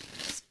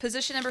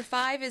 Position number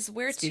 5 is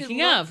where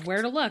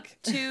to look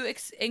to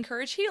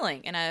encourage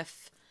healing. And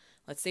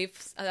let's see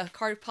if a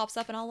card pops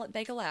up and I'll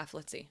make a laugh.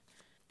 Let's see.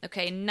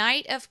 Okay,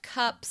 Knight of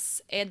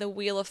Cups and the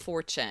Wheel of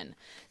Fortune.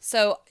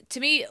 So to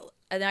me,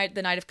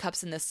 the Knight of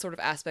Cups in this sort of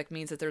aspect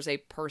means that there's a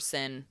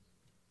person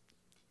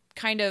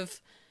kind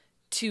of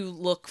to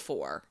look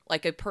for,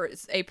 like a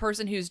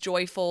person who's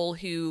joyful,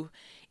 who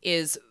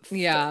is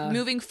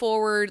moving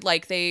forward,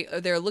 like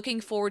they're looking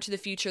forward to the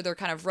future. They're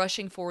kind of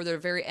rushing forward. They're a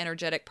very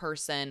energetic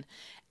person,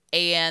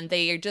 and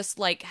they are just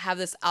like have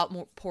this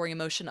outpouring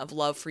emotion of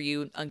love for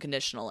you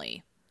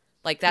unconditionally.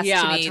 Like that's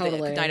to me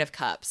the Knight of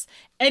Cups.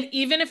 And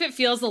even if it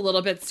feels a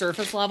little bit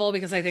surface level,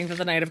 because I think that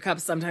the Knight of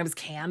Cups sometimes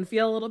can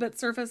feel a little bit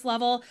surface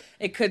level,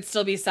 it could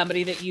still be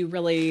somebody that you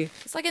really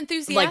it's like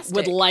enthusiastic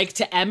would like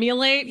to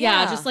emulate.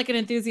 Yeah, just like an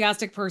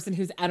enthusiastic person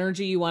whose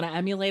energy you want to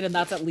emulate, and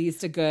that's at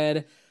least a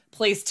good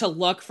place to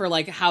look for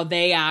like how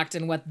they act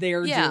and what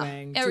they're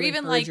doing to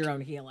even like your own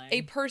healing.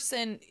 A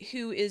person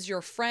who is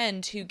your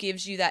friend who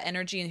gives you that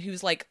energy and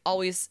who's like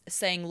always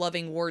saying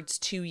loving words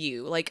to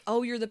you, like,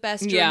 oh, you're the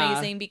best, you're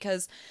amazing,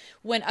 because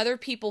when other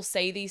people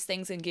say these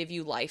things and give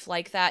you life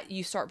like that,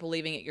 you start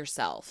believing it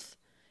yourself,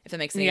 if that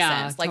makes any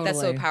sense. Like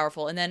that's so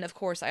powerful. And then of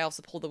course I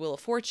also pulled the Wheel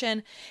of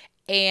Fortune,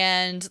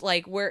 and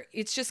like where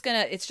it's just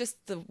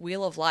the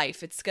wheel of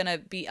life. It's gonna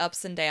be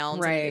ups and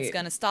downs, right? And it's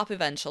gonna stop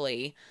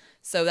eventually.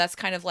 So that's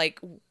kind of like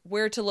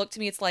where to look. To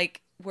me, it's like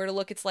where to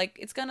look. It's like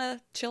it's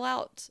gonna chill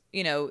out,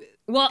 you know.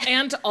 Well,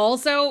 and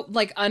also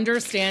like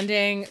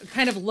understanding,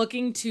 kind of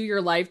looking to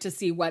your life to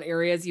see what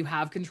areas you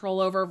have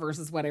control over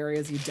versus what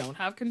areas you don't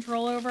have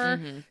control over.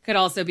 Could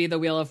also be the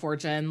Wheel of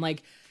Fortune.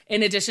 Like,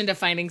 in addition to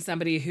finding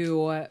somebody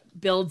who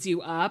builds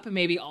you up,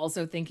 maybe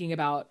also thinking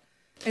about,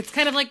 it's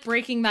kind of like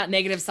breaking that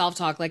negative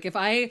self-talk. Like, if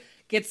I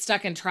get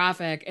stuck in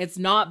traffic, it's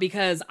not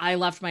because I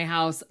left my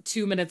house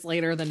 2 minutes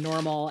later than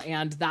normal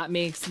and that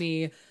makes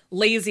me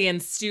lazy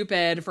and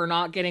stupid for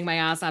not getting my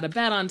ass out of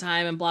bed on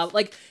time and blah.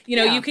 Like, you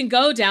know, you can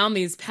go down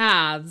these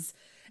paths,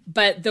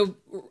 but the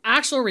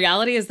actual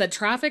reality is that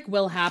traffic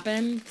will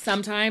happen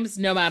sometimes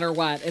no matter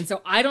what. And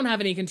so I don't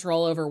have any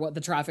control over what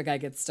the traffic I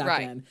get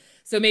stuck in.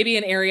 So maybe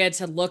an area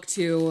to look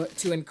to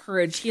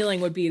encourage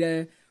healing would be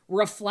to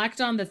reflect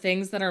on the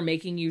things that are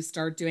making you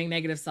start doing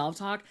negative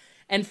self-talk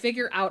and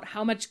figure out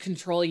how much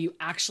control you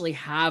actually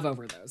have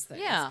over those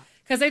things. Yeah.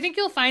 Because I think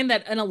you'll find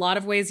that in a lot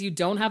of ways you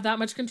don't have that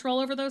much control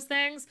over those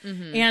things.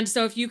 Mm-hmm. And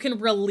so if you can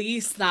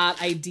release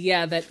that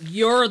idea that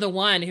you're the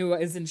one who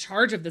is in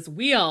charge of this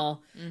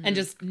wheel and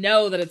just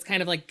know that it's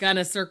kind of like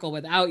gonna circle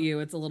without you,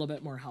 it's a little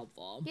bit more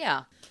helpful.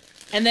 Yeah.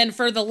 And then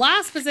for the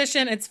last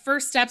position, it's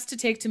first steps to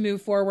take to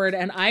move forward.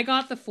 And I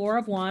got the 4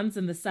 of Wands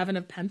and the 7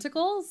 of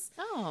Pentacles.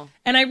 Oh.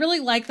 And I really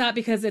like that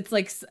because it's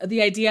like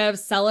the idea of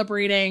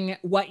celebrating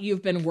what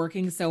you've been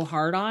working so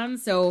hard on.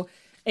 So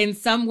in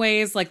some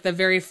ways, like the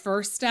very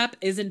first step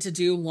isn't to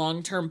do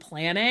long-term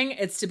planning.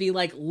 It's to be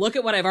like, look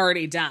at what I've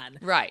already done.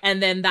 Right.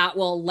 And then that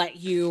will let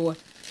you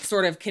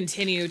sort of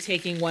continue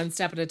taking one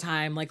step at a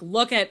time. Like,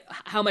 look at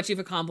how much you've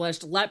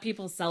accomplished. Let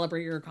people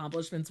celebrate your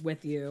accomplishments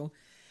with you.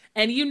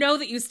 And you know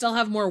that you still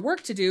have more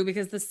work to do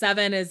because the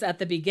 7 is at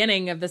the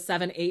beginning of the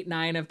 7, 8,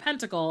 9 of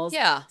Pentacles.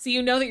 Yeah. So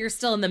you know that you're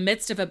still in the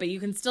midst of it, but you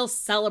can still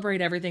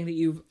celebrate everything that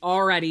you've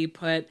already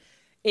put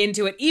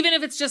into it, even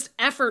if it's just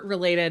effort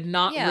related,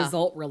 not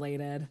result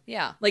related.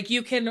 Yeah. Like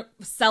you can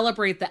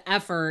celebrate the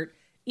effort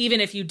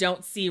even if you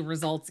don't see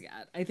results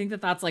yet. I think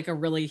that that's like a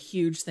really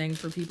huge thing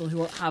for people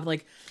who have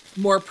like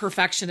more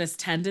perfectionist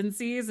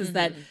tendencies is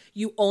that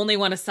you only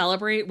want to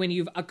celebrate when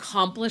you've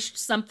accomplished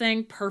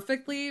something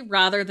perfectly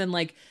rather than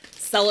like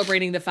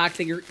celebrating the fact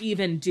that you're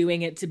even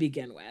doing it to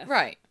begin with.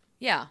 Right.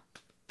 Yeah.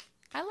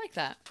 I like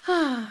that.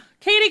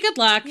 Katie, good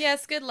luck.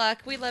 Yes, good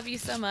luck. We love you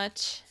so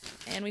much.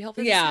 And we hope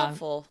this is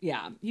helpful.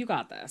 Yeah, you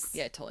got this.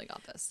 Yeah, I totally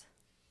got this.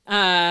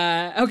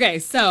 Okay,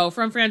 so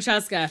from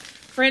Francesca.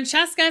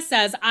 Francesca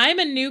says, I'm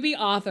a newbie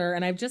author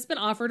and I've just been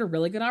offered a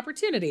really good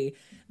opportunity.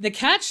 The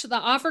catch, the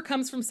offer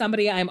comes from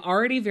somebody I'm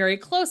already very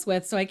close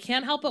with, so I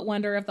can't help but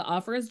wonder if the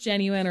offer is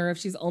genuine or if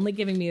she's only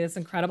giving me this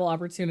incredible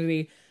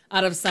opportunity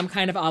out of some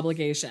kind of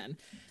obligation.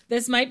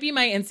 This might be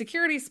my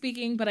insecurity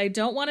speaking, but I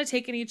don't want to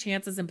take any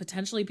chances and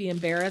potentially be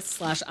embarrassed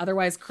 /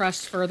 otherwise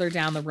crushed further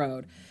down the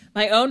road.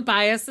 My own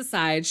bias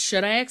aside,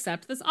 should I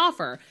accept this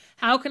offer?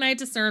 How can I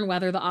discern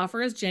whether the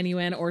offer is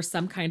genuine or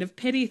some kind of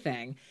pity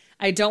thing?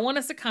 I don't want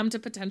to succumb to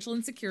potential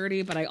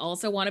insecurity, but I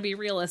also want to be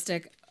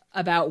realistic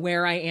about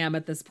where I am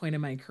at this point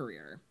in my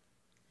career.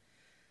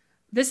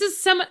 This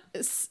is some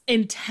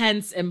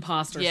intense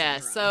imposter syndrome. Yeah,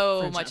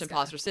 so Francesca. Much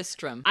imposter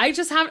syndrome. I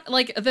just have,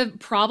 like, the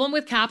problem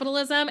with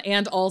capitalism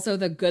and also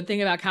the good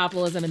thing about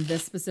capitalism in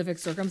this specific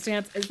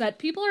circumstance is that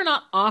people are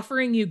not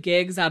offering you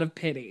gigs out of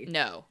pity.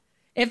 No.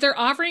 If they're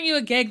offering you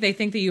a gig, they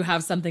think that you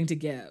have something to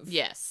give.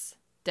 Yes,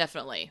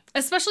 definitely.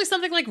 Especially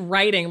something like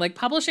writing. Like,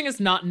 publishing is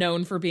not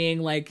known for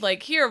being, like...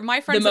 Like, here,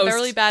 my friend's a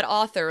really bad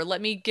author.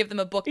 Let me give them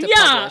a book to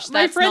publish.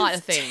 That's not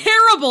a thing.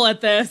 Terrible at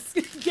this.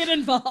 Get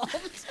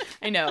involved.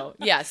 I know.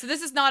 Yeah, so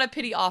this is not a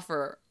pity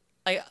offer,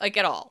 like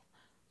at all.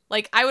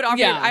 Like, I would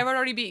offer, I would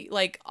already be,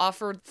 like,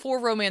 offered 4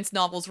 romance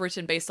novels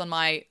written based on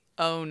my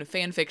own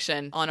fan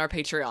fiction on our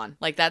Patreon.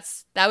 Like, that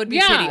would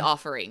be pity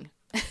offering.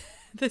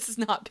 This is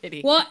not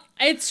pity. Well,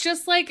 it's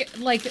just like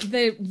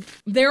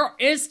there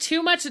is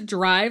too much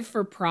drive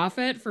for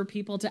profit for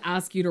people to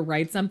ask you to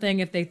write something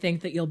if they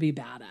think that you'll be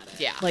bad at it.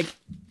 Yeah. Like,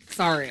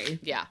 sorry.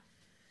 Yeah.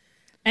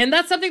 And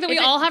that's something that we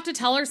all have to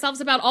tell ourselves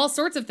about all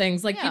sorts of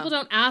things. Like, people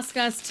don't ask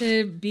us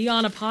to be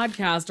on a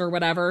podcast or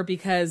whatever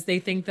because they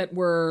think that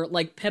we're,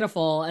 like,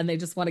 pitiful and they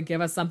just want to give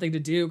us something to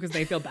do because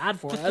they feel bad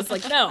for us.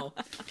 Like, no.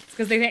 It's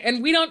because they think,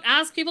 and we don't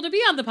ask people to be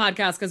on the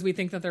podcast because we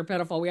think that they're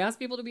pitiful. We ask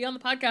people to be on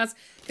the podcast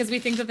because we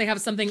think that they have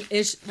something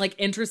like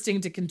interesting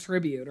to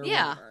contribute or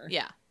whatever.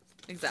 Yeah,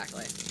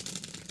 exactly.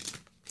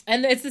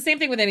 And it's the same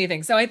thing with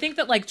anything. So I think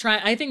that, like,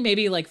 I think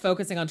maybe, like,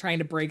 focusing on trying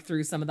to break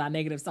through some of that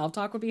negative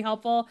self-talk would be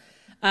helpful.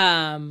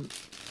 I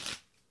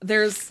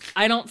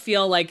don't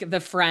feel like the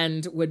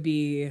friend would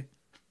be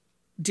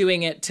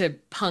doing it to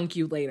punk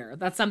you later.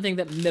 That's something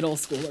that middle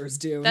schoolers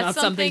do, not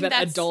something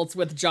that adults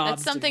with jobs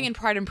That's something do. in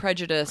Pride and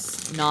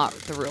Prejudice, not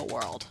the real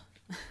world.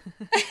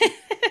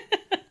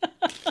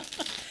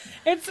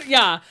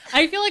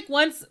 I feel like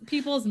once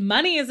people's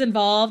money is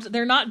involved,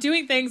 they're not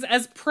doing things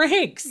as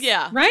pranks.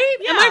 Yeah. Right?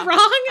 Yeah. Am I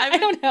wrong? I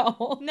don't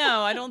know.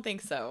 No, I don't think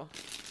so.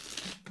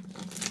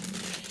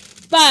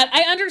 But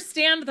I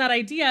understand that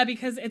idea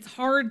because it's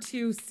hard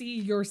to see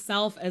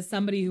yourself as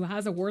somebody who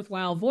has a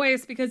worthwhile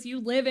voice because you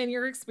live in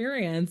your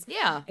experience.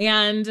 Yeah.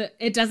 And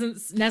it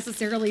doesn't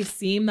necessarily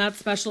seem that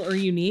special or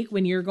unique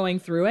when you're going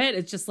through it.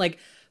 It's just like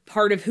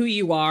part of who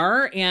you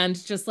are. And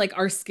just like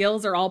our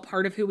skills are all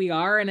part of who we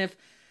are. And if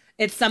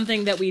it's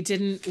something that we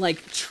didn't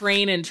like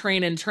train to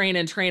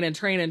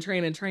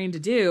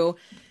do,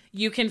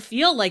 you can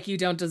feel like you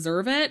don't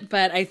deserve it.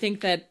 But I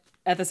think that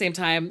at the same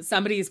time,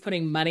 somebody is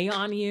putting money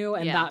on you,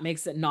 and Yeah. that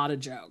makes it not a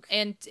joke.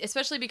 And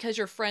especially because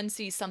your friend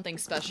sees something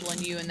special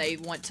in you and they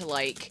want to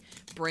like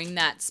bring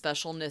that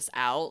specialness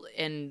out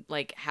and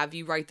like have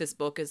you write this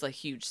book is a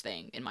huge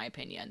thing in my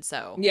opinion.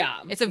 So Yeah.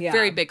 it's a yeah.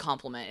 very big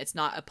compliment. It's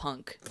not a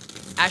punk.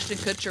 Ashton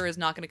Kutcher is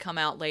not going to come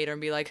out later and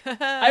be like,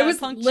 I was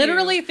punked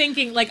literally you.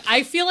 thinking, like,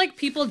 I feel like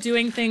people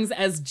doing things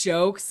as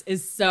jokes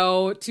is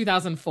so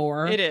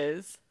 2004. It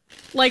is.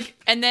 Like,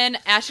 And then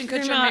Ashton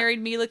They're Kutcher not-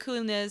 married Mila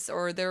Kunis,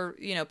 or they're,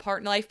 you know,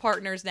 life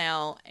partners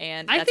now,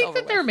 and I that's think over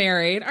that they're with.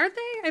 married, aren't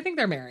they? I think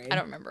they're married. I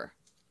don't remember.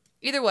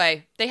 Either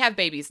way, they have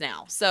babies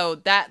now, so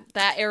that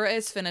era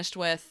is finished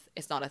with.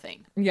 It's not a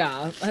thing.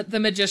 Yeah, the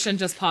magician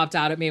just popped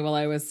out at me while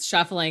I was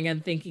shuffling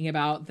and thinking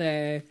about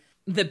the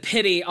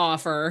pity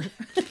offer.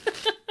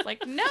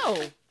 Like,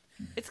 no,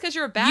 it's because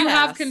you're a badass. You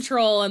have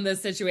control in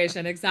this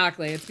situation.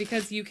 Exactly. It's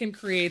because you can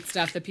create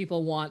stuff that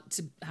people want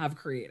to have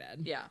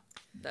created. Yeah,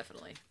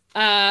 definitely.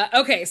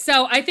 Okay,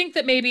 so I think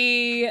that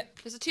maybe,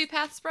 There's a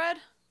 2-path spread.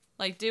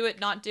 Like, do it,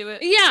 not do it.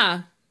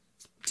 yeah,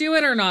 do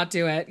it or not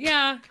do it.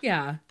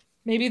 Yeah.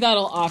 Maybe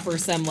that'll offer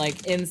some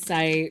like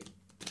insight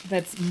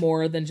that's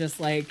more than just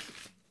like,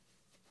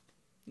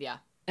 Yeah.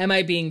 am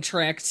I being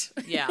tricked?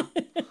 Yeah.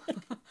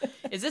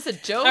 Is this a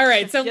joke? All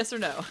right, so- yes or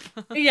no?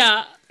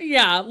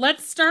 Yeah.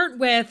 Let's start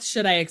with,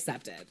 should I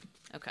accept it?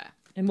 Okay.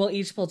 And we'll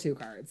each pull 2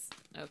 cards.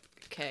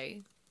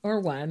 Okay. Or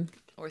 1.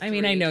 Or I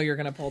mean, I 3. know you're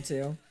going to pull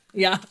 2.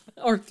 Yeah.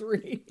 Or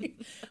 3.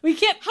 We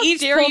can't How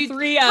each dare pull you,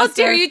 3 How after.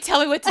 dare you tell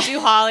me what to do,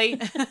 Holly?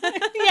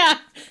 Yeah.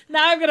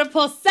 Now I'm going to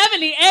pull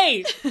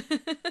 78.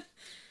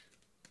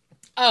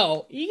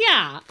 Oh,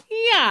 yeah.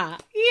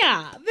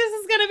 This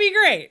is going to be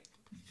great.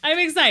 I'm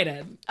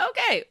excited.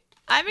 Okay.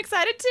 I'm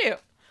excited too.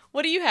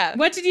 What do you have?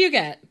 What did you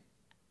get?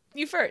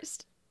 You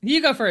first.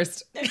 You go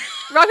first.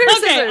 Rock, paper,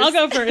 Okay, scissors. I'll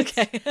go first.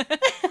 Okay.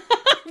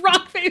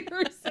 Rock,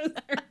 paper, scissors.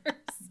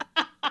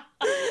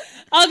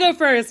 I'll go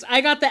first.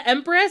 I got the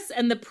Empress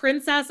and the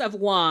Princess of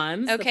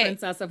Wands. Okay. The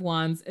Princess of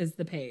Wands is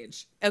the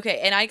page. Okay,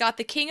 and I got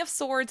the King of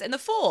Swords and the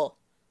Fool.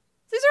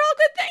 These are all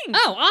good things.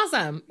 Oh,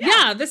 awesome.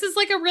 Yeah, this is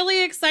like a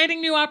really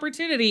exciting new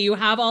opportunity. You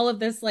have all of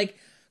this like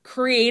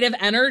creative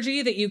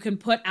energy that you can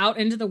put out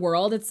into the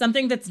world. It's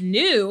something that's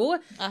new,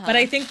 but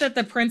I think that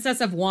the Princess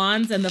of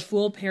Wands and the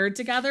Fool paired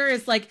together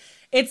is like,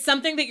 it's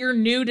something that you're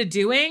new to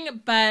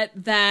doing, but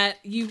that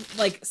you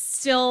like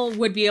still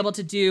would be able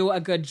to do a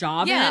good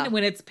job Yeah. in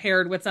when it's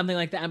paired with something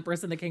like the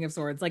Empress and the King of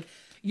Swords. Like,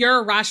 you're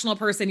a rational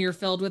person, you're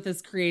filled with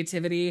this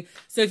creativity.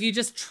 So if you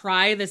just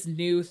try this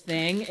new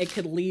thing, it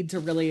could lead to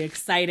really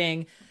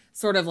exciting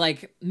sort of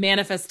like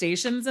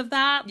manifestations of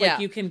that. Yeah. Like,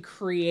 you can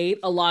create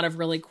a lot of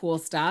really cool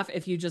stuff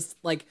if you just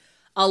like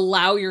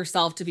allow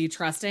yourself to be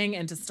trusting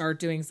and to start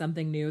doing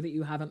something new that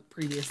you haven't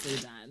previously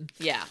done.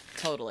 Yeah,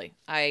 totally.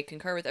 I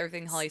concur with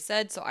everything Holly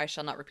said, so I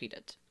shall not repeat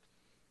it.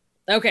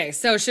 Okay,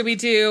 so should we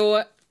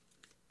do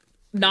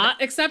not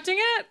accepting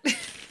it?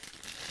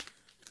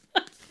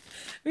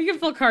 We can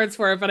pull cards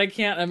for it, but I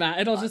can't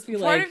imagine. It'll just be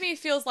Part like, of me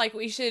feels like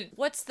we should.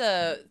 What's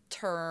the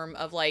term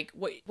of like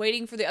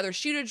waiting for the other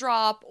shoe to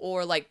drop,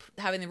 or like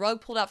having the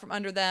rug pulled out from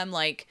under them?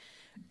 Like,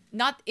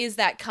 not is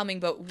that coming,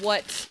 but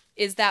what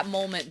is that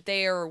moment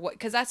there? What?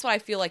 Because that's what I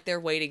feel like they're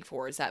waiting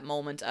for, is that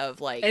moment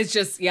of like it's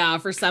just, yeah,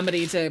 for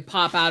somebody to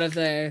pop out of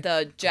the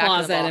Jack in the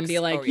closet Box. and be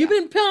like, Oh, you've yeah.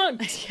 been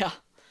punked. Yeah.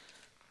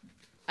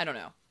 I don't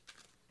know.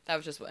 That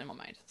was just in my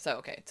mind. So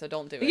okay, so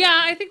don't do it.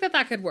 Yeah, I think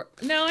that could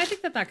work. No, I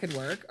think that could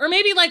work. Or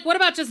maybe like, what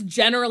about just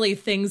generally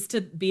things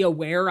to be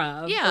aware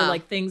of? Yeah. Or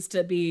like things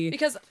to be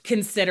Because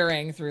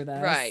considering through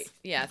this. right,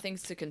 yeah,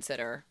 things to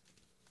consider.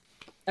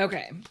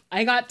 Okay.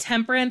 I got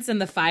Temperance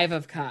and the 5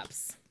 of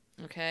Cups.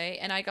 Okay,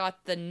 and I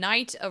got the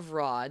Knight of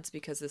Rods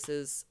because this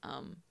is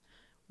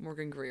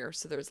Morgan Greer,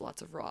 so there's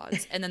lots of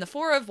rods, and then the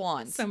 4 of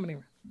Wands. So many.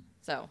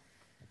 So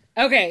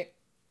Okay.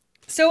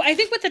 So I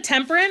think with the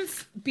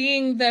Temperance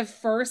being the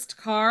first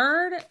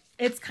card,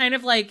 it's kind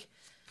of like,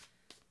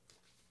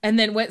 and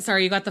then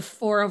you got the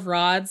 4 of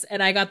Rods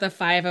and I got the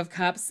 5 of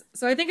Cups.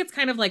 So I think it's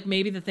kind of like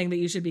maybe the thing that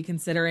you should be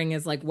considering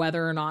is like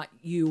whether or not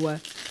you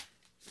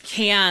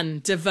can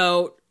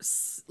devote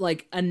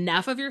like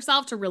enough of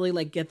yourself to really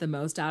like get the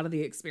most out of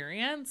the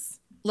experience.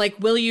 Like,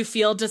 will you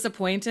feel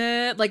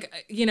disappointed?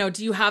 Like, you know,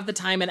 do you have the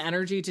time and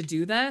energy to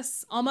do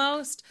this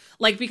almost?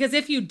 Like, because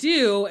if you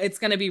do, it's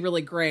going to be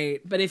really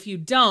great. But if you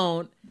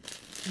don't,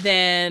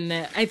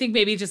 then I think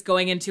maybe just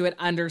going into it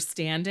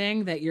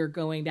understanding that you're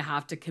going to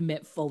have to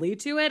commit fully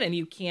to it and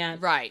you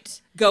can't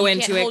right, go You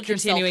into can't it hold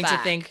yourself continuing to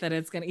back. think that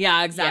it's going to,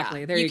 yeah,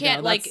 exactly. Yeah. There you go.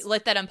 can't like That's-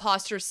 let that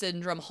imposter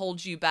syndrome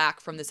hold you back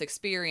from this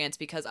experience,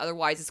 because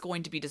otherwise it's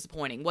going to be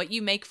disappointing. What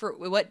you make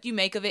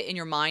of it in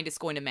your mind is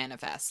going to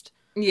manifest.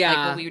 yeah.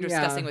 Like what we were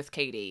discussing yeah. with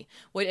Katie.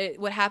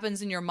 What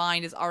happens in your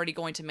mind is already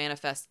going to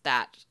manifest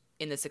that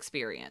in this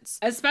experience.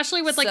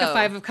 Especially with like a So-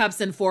 5 of Cups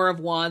and 4 of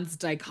Wands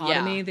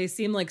dichotomy. Yeah. They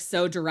seem like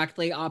so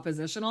directly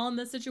oppositional in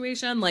this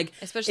situation. Like,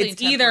 Especially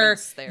it's in either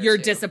Temperance there, you're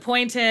too.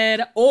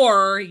 disappointed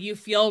or you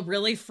feel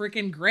really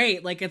freaking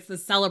great. Like, it's the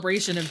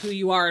celebration of who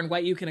you are and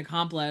what you can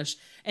accomplish.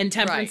 And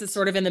Temperance Right. is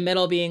sort of in the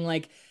middle being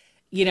like,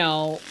 you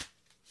know,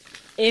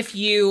 if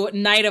you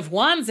Knight of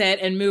Wands it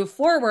and move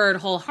forward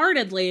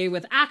wholeheartedly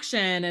with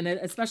action, and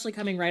especially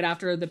coming right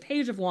after the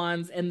Page of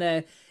Wands and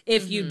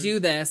if you do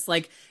this,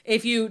 like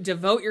if you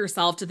devote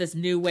yourself to this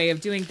new way of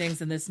doing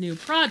things in this new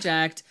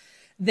project,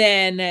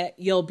 then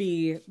you'll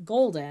be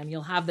golden.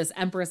 You'll have this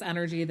Empress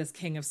energy, this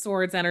King of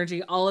Swords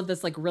energy, all of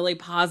this like really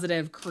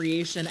positive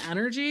creation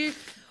energy.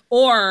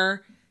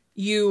 Or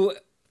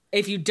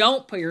if you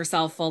don't put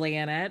yourself fully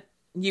in it,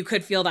 you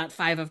could feel that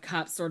Five of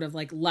Cups sort of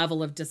like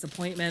level of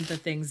disappointment that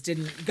things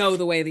didn't go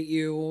the way that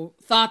you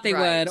thought they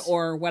would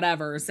or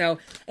whatever. So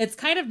it's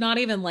kind of not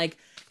even like,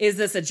 is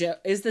this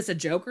a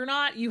joke or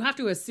not? You have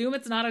to assume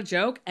it's not a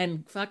joke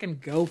and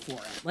fucking go for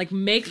it. Like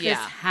make this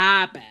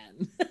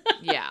happen.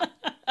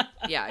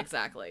 Yeah,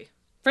 exactly.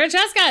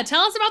 Francesca,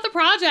 tell us about the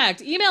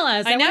project. Email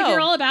us. I want to hear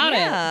all about it.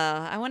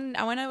 Yeah, I want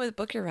to know what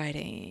book you're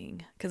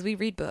writing because we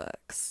read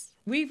books.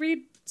 We read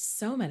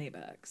so many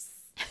books.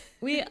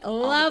 We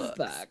love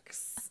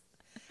books.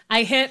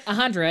 I hit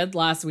 100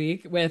 last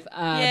week with the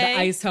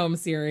Ice Home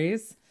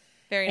series.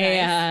 Very nice.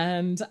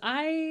 And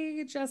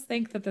I just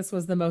think that this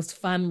was the most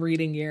fun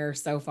reading year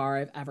so far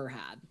I've ever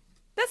had.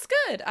 That's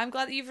good. I'm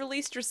glad that you've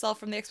released yourself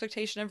from the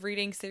expectation of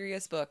reading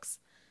serious books.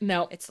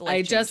 No, it's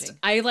life-changing.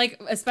 I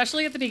like,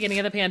 especially at the beginning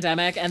of the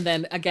pandemic and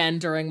then again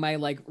during my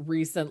like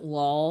recent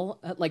lull,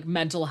 like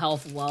mental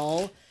health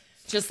lull,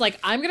 just like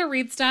I'm going to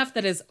read stuff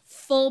that is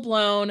full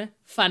blown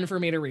fun for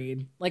me to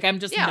read. Like I'm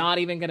just not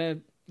even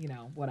going to,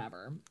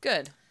 whatever.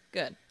 Good.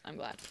 I'm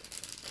glad.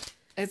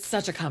 It's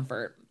such a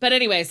comfort. But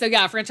anyway, so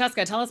yeah,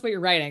 Francesca, tell us what you're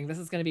writing. This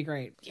is going to be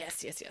great.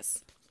 Yes.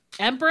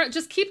 Emperor,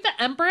 just keep the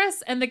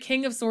Empress and the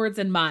King of Swords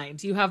in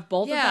mind. You have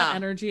both of that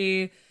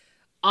energy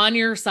on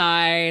your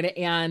side,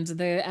 and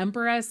the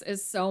Empress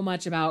is so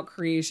much about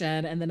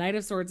creation, and the Knight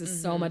of Swords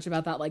is so much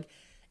about that like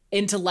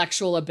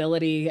intellectual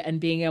ability and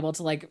being able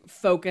to like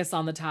focus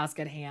on the task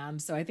at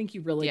hand. So I think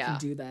you really can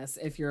do this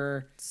if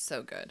you're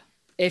so good.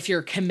 If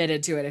you're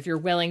committed to it, if you're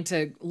willing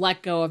to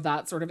let go of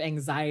that sort of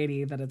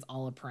anxiety that it's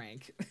all a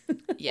prank.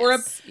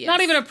 Yes.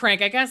 Not even a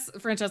prank. I guess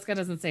Francesca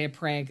doesn't say a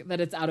prank,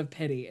 that it's out of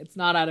pity. It's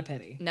not out of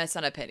pity. No, it's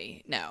not a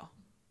pity. No,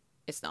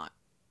 it's not.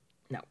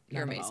 No,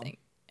 you're amazing.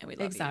 And we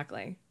love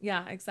you.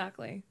 Yeah,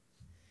 exactly.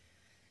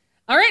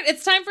 All right,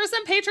 it's time for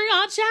some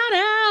Patreon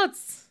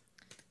shout-outs.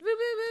 Woo,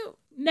 woo, woo.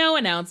 No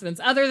announcements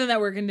other than that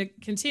we're going to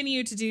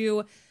continue to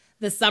do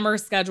the summer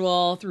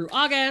schedule through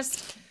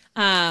August.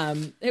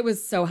 It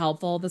was so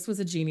helpful. This was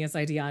a genius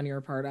idea on your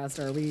part,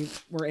 Esther. We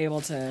were able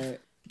to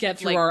get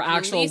through our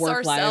actual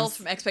work lives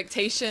from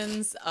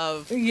expectations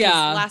of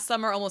last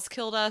summer almost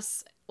killed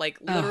us. Like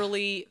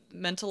literally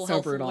mental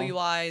health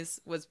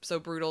wise was so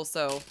brutal.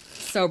 So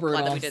brutal.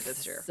 Glad that we did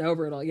this year. So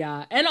brutal.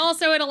 Yeah. And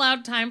also it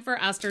allowed time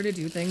for Esther to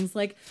do things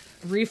like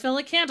refill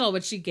a candle,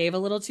 which she gave a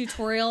little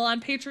tutorial on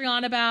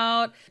Patreon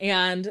about.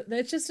 And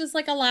it just is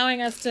like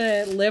allowing us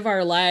to live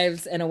our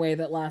lives in a way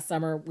that last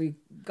summer we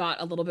got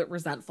a little bit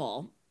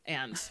resentful,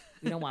 and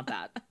we don't want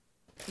that.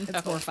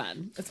 It's more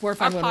fun. It's more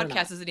fun. Our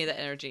podcast doesn't need that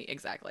energy.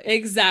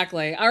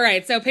 Exactly. All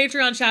right. So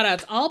Patreon shout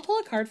outs. I'll pull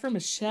a card for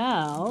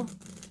Michelle.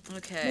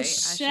 Okay.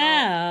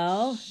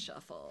 Michelle. I shall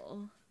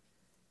shuffle.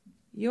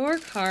 Your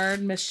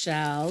card,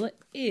 Michelle,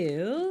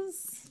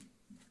 is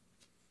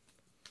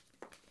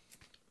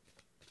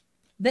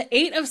the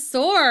Eight of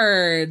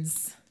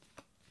Swords.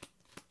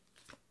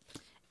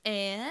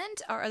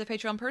 And our other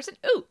Patreon person.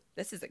 Ooh,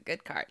 this is a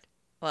good card.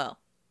 Well,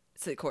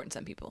 it's according to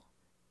some people.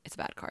 It's a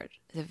bad card.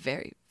 It's a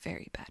very,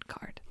 very bad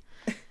card.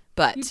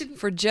 But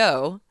for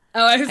Joe,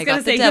 I was going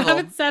to say, you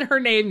haven't said her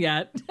name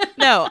yet.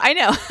 No, I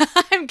know.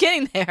 I'm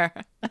getting there.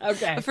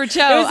 Okay. But for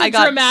Joe, I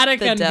got dramatic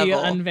the devil.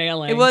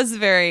 unveiling. It was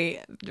very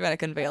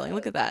dramatic unveiling.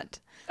 Look at that.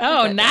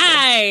 Oh,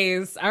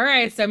 nice. All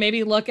right. So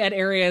maybe look at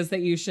areas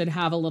that you should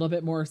have a little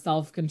bit more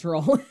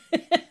self-control.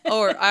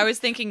 Or I was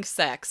thinking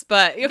sex,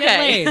 but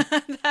okay.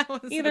 That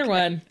was either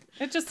one.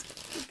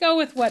 Just go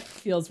with what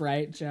feels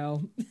right,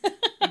 Joe.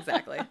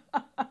 Exactly.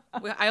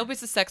 I hope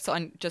it's a sex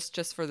on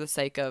just for the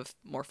sake of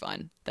more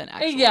fun than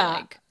actually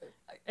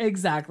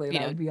exactly.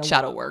 That would be a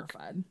shadow work.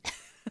 Fun.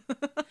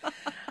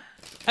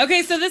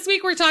 Okay, so this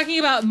week we're talking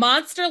about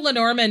Monster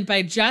Lenormand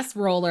by Jess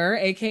Roller,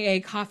 aka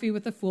Coffee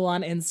with a Fool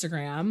on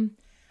Instagram.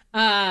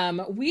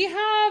 We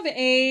have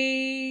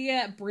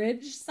a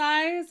bridge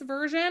size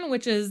version,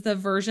 which is the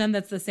version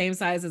that's the same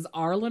size as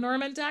our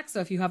Lenormand deck.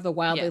 So if you have the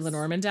Wildly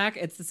Lenormand deck,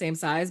 it's the same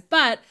size.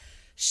 But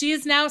she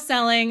is now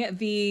selling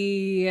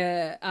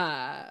the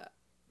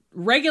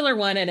regular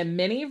one in a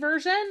mini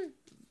version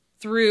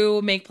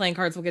through Make Playing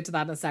Cards. We'll get to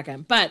that in a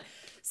second. But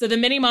so the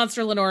mini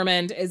Monster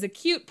Lenormand is a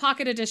cute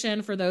pocket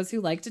edition for those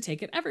who like to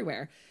take it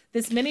everywhere.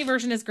 This mini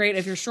version is great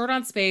if you're short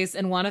on space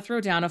and want to throw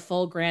down a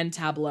full grand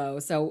tableau.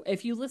 So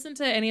if you listen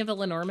to any of the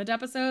Lenormand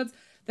episodes,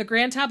 the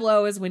grand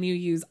tableau is when you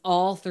use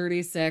all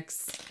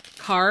 36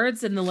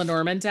 cards in the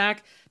Lenormand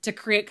deck to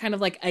create kind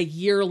of like a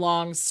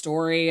year-long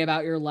story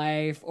about your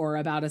life or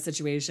about a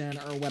situation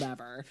or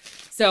whatever.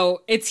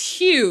 So it's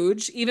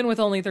huge, even with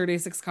only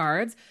 36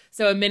 cards.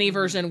 So a mini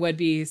version would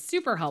be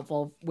super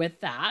helpful with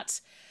that.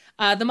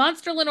 The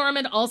Monster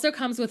Lenormand also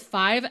comes with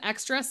 5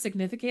 extra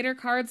significator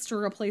cards to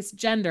replace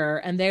gender,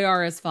 and they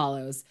are as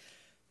follows: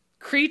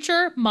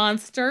 creature,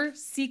 monster,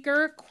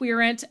 seeker,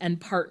 querent,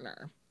 and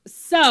partner.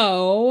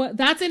 So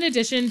that's in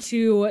addition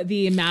to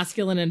the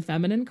masculine and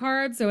feminine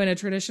cards. So in a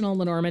traditional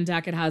Lenormand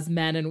deck, it has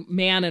man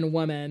and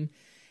woman.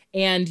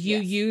 And you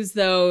use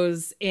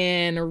those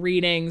in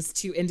readings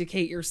to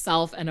indicate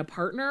yourself and a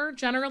partner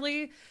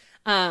generally.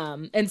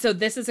 And so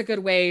this is a good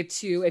way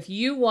to, if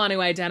you want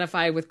to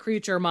identify with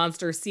creature,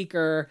 monster,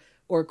 seeker,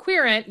 or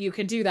querent, you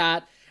can do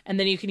that. And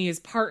then you can use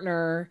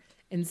partner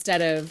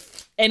instead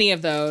of any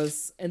of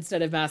those,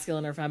 instead of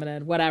masculine or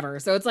feminine, whatever.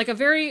 So it's like a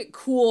very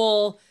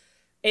cool,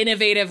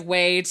 innovative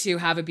way to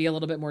have it be a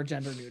little bit more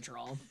gender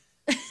neutral.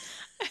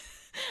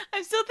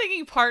 I'm still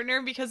thinking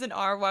partner because in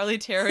our Wily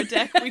Tarot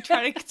deck, we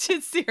try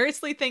to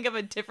seriously think of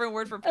a different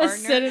word for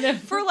partner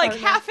for like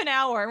half an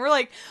hour. And we're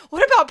like,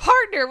 what about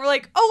partner? We're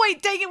like, oh,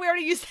 wait, dang it, we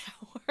already used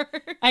that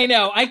word. I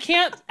know. I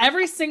can't.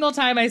 Every single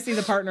time I see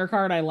the partner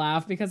card, I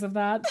laugh because of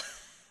that.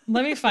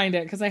 Let me find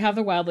it because I have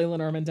the Wildly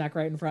Lenormand deck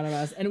right in front of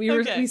us. And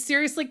we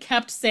seriously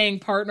kept saying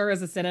partner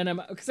as a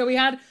synonym. So we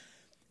had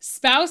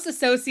spouse,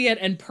 associate,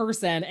 and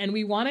person, and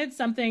we wanted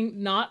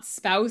something not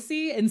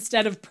spousey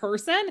instead of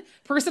person.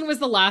 Person was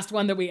the last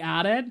one that we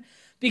added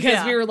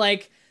because we were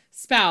like,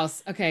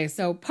 spouse. Okay,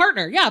 so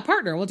partner. Yeah,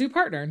 partner. We'll do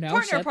partner. No,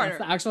 partner. That's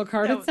the actual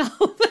card itself.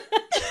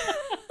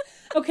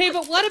 Okay,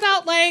 but what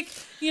about like,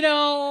 you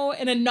know,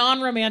 in a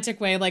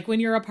non-romantic way, like when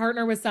you're a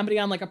partner with somebody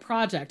on like a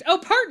project? Oh,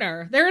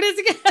 partner. There it is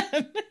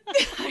again.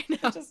 I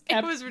know.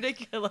 It was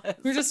ridiculous.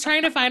 We're just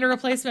trying to find a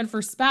replacement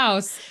for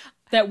spouse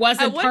that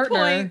wasn't partner. At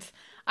one point,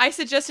 I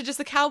suggested just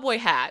a cowboy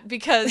hat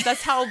because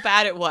that's how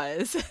bad it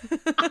was.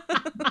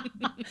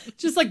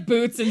 Just like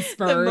boots and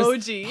spurs.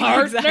 Emoji.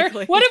 Partner.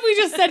 Exactly. What if we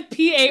just said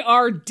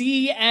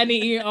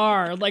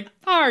PARDNER?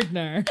 Like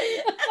partner.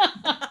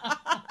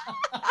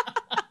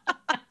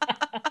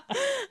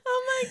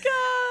 Oh my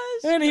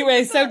gosh.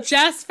 Anyway, so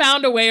Jess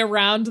found a way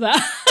around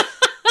that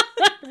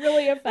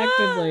really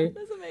effectively.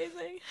 That's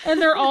amazing.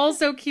 And they're all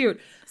so cute.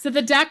 So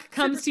the deck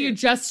comes to you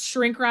just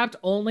shrink wrapped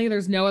only.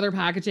 There's no other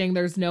packaging.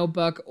 There's no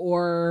book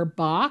or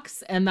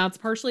box. And that's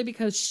partially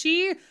because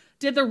she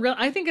did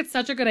I think it's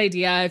such a good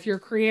idea if you're a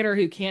creator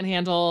who can't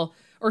handle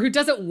or who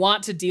doesn't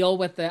want to deal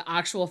with the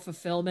actual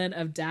fulfillment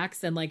of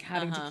decks and like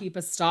having to keep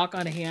a stock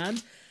on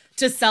hand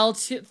to sell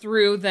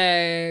through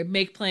the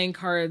Make Playing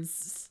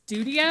Cards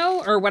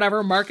studio or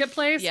whatever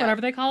marketplace,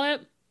 whatever they call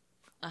it.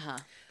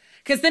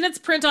 Because then it's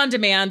print on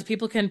demand.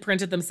 People can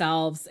print it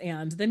themselves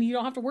and then you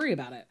don't have to worry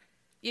about it.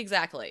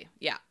 Exactly.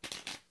 Yeah,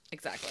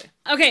 exactly.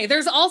 Okay,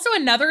 there's also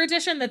another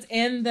edition that's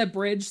in the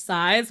bridge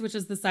size, which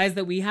is the size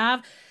that we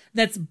have,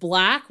 that's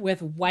black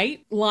with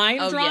white line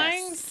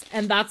drawings. Yes.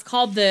 And that's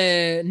called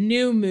the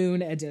New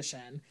Moon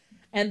edition.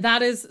 And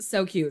that is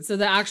so cute. So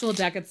the actual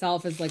deck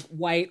itself is like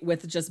white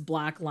with just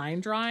black line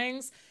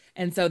drawings.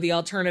 And so the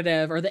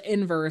alternative or the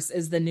inverse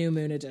is the New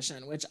Moon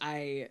edition, which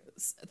I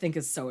think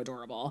is so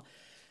adorable.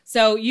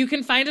 So you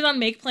can find it on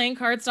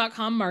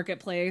MakePlayingCards.com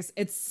marketplace.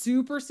 It's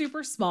super,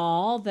 super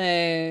small.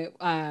 The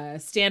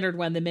standard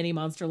one, the Mini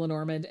Monster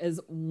Lenormand, is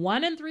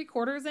 1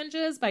 3/4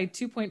 inches by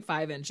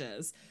 2.5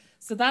 inches.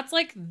 So that's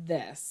like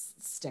this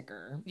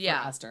sticker for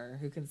Esther,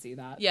 who can see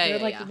that. Yeah,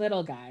 They're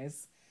little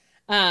guys.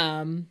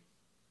 And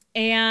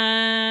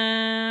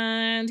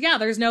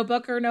there's no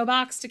book or no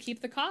box to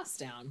keep the cost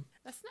down.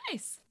 That's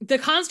nice. The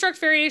construct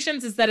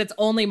variations is that it's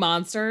only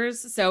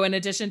monsters. So in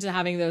addition to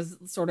having those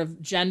sort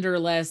of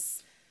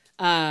genderless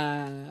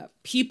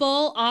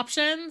people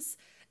options,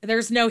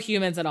 there's no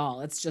humans at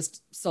all. It's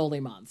just solely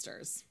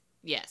monsters.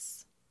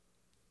 Yes.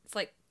 It's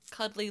like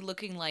cuddly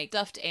looking like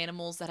stuffed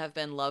animals that have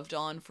been loved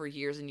on for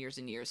years and years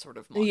and years sort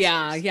of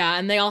monsters. Yeah.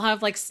 And they all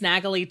have like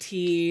snaggly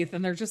teeth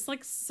and they're just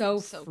like so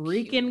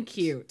freaking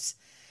cute.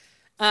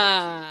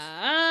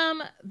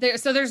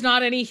 So there's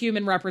not any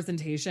human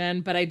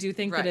representation, but I do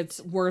think that it's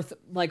worth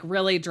like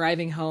really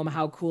driving home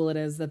how cool it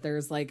is that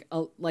there's like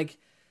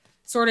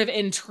sort of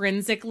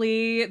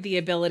intrinsically the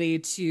ability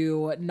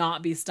to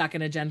not be stuck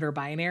in a gender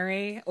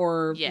binary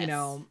or, you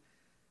know,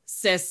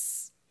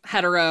 cis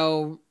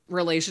hetero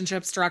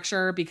relationship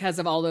structure because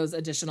of all those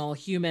additional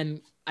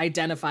human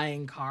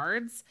identifying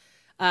cards.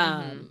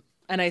 And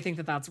I think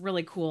that that's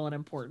really cool and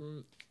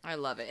important. I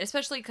love it.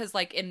 Especially because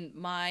like in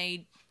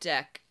my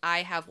deck,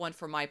 I have one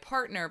for my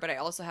partner, but I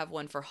also have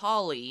one for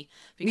Holly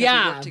because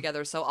we work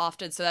together so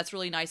often. So that's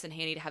really nice and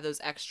handy to have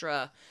those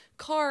extra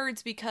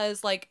cards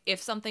because like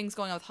if something's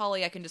going on with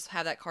Holly, I can just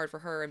have that card for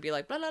her and be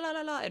like blah blah blah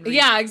blah blah and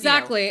read,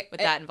 exactly, with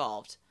that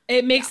involved.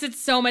 It makes it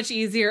so much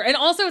easier. And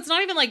also it's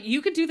not even like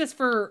you could do this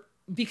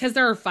because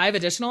there are 5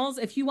 additionals.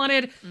 If you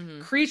wanted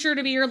creature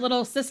to be your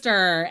little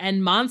sister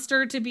and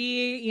monster to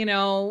be, you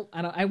know,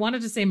 I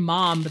wanted to say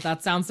mom, but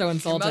that sounds so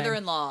insulting. Your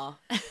mother-in-law.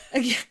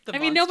 I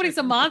mean, nobody's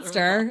a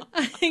monster.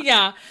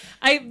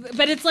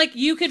 But it's like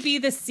you could be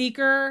the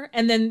seeker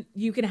and then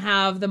you can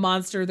have the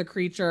monster, the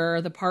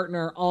creature, the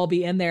partner all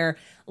be in there.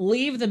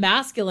 Leave the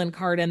masculine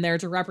card in there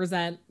to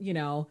represent, you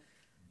know,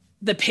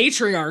 the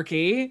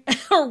patriarchy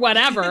or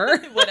whatever.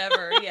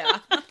 Whatever, yeah.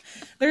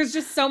 There's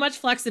just so much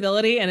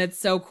flexibility, and it's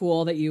so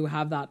cool that you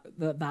have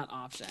that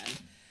option.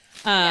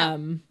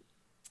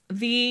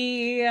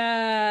 The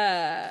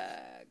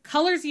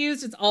colors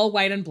used, it's all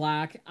white and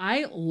black.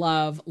 I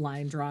love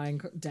line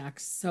drawing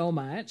decks so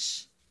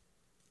much.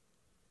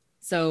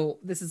 So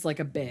this is like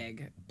a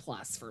big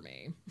plus for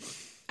me.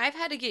 I've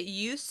had to get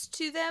used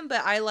to them,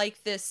 but I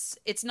like this.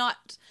 It's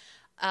not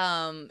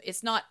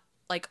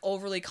like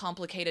overly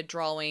complicated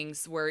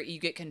drawings where you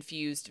get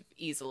confused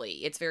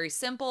easily. It's very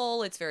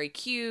simple. It's very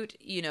cute.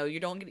 You know,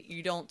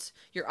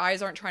 your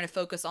eyes aren't trying to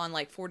focus on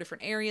like 4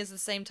 different areas at the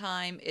same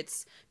time.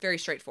 It's very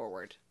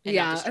straightforward. And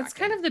yeah, it's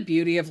kind of the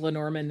beauty of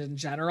Lenormand in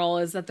general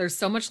is that there's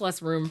so much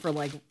less room for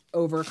like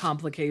over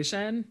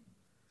complication.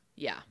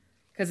 Yeah.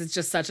 Because it's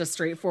just such a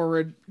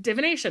straightforward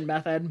divination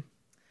method.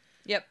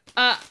 Yep.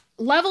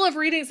 Level of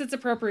readings it's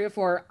appropriate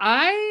for.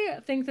 I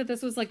think that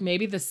this was like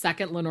maybe the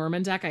second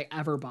Lenormand deck I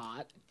ever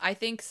bought. I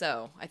think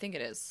so. I think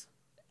it is.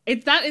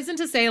 That isn't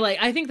to say like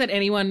I think that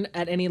anyone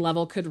at any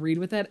level could read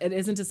with it. It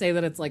isn't to say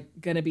that it's like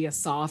going to be a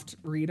soft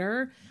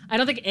reader. I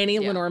don't think any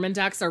Lenormand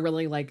decks are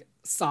really like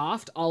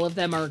soft. All of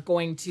them are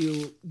going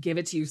to give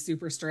it to you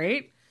super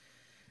straight.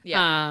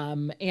 Yeah.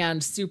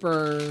 And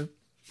super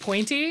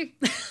pointy.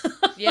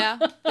 Yeah,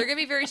 they're gonna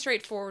be very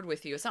straightforward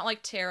with you. It's not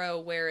like tarot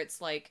where it's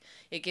like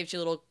it gives you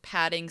little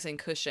paddings and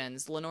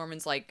cushions.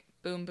 Lenormand's like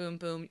boom, boom,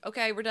 boom.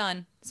 Okay, we're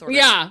done. Sort of.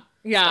 Yeah.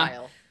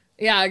 Style.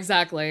 Yeah,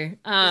 exactly.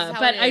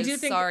 But I do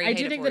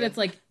think that it's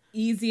like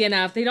easy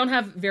enough. They don't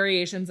have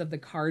variations of the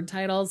card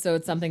titles, so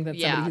it's something that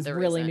somebody who's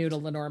really new to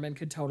Lenormand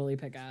could totally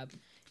pick up.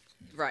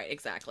 Right,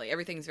 exactly.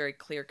 Everything's very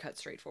clear cut,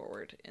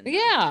 straightforward.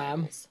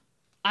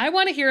 I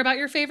want to hear about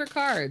your favorite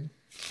card.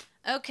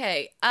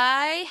 Okay,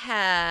 I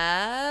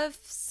have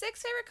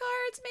 6 favorite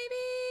cards,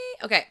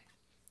 maybe. Okay,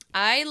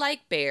 I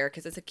like Bear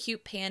because it's a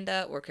cute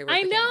panda.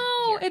 I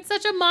know it's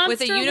such a monster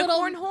with a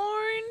unicorn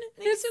horn.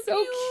 It's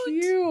so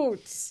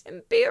cute.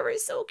 And Bear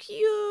is so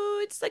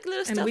cute. It's like a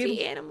little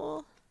stuffy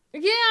animal.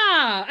 Yeah,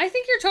 I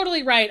think you're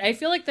totally right. I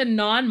feel like the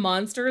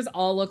non-monsters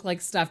all look like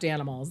stuffed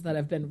animals that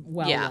have been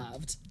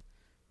loved.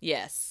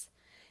 Yes,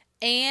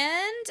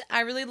 and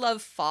I really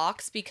love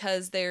Fox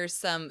because there's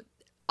some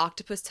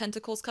octopus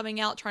tentacles coming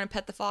out trying to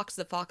pet the fox.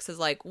 The fox is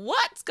like,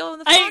 what's going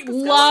on? I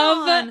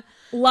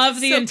love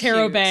the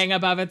interrobang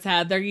above its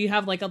head. There you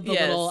have like the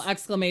little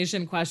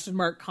exclamation question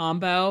mark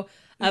combo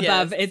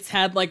above its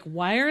head. Like,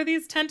 why are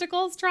these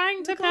tentacles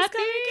trying to pet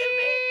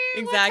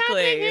me?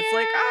 Exactly. It's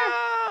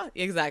like,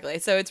 exactly.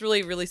 So it's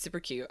really, really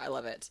super cute. I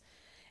love it.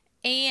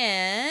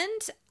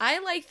 And I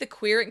like the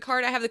Querent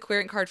card. I have the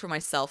Querent card for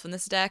myself in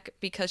this deck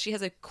because she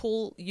has a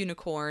cool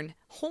unicorn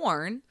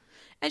horn.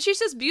 And she's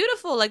just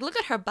beautiful. Like, look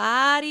at her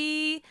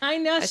body. I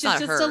know. She's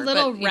just a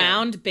little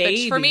round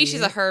baby. But for me, she's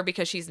a her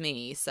because she's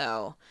me.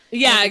 So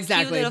yeah,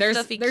 exactly.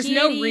 There's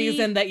no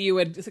reason that you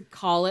would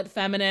call it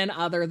feminine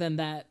other than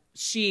that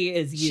she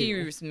is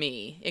you. She's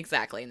me.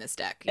 Exactly, in this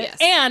deck. Yes.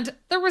 And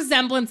the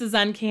resemblance is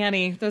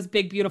uncanny. Those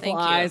big, beautiful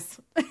eyes.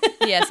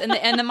 Yes.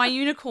 And my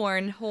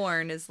unicorn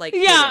horn is like,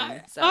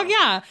 hidden, so. Oh,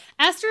 yeah.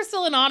 Esther's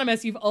still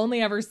anonymous. You've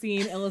only ever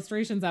seen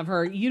illustrations of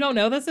her. You don't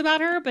know this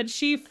about her, but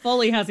she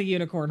fully has a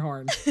unicorn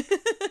horn.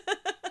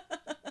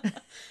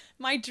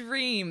 My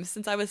dream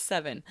since I was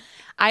 7.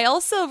 I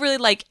also really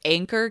like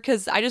Anchor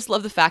because I just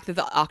love the fact that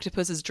the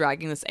octopus is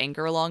dragging this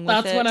anchor along with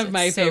it. That's one of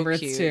my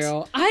favorites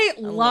too. I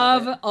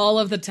love all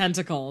of the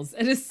tentacles.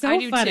 It is so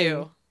funny. I do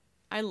too.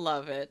 I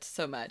love it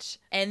so much.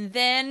 And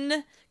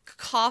then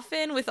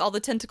coffin with all the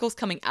tentacles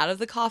coming out of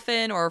the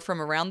coffin or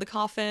from around the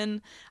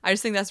coffin. I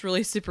just think that's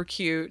really super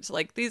cute.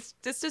 Like these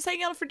just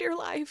hang out for dear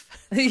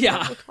life.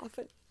 Yeah.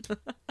 Coffin.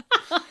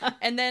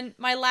 And then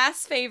my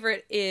last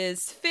favorite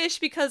is fish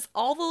because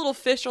all the little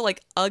fish are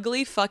like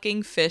ugly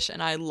fucking fish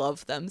and I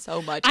love them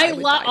so much. I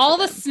love all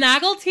the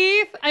snaggle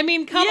teeth. I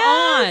mean, come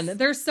on.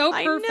 They're so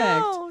perfect. I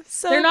know.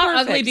 So they're not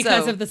ugly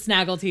because of the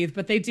snaggle teeth,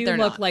 but they do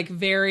look like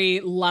very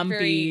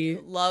lumpy.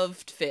 Very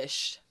loved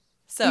fish.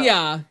 So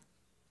yeah.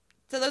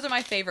 So those are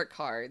my favorite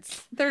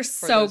cards. They're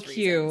so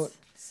cute.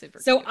 Super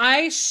so cute.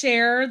 I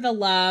share the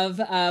love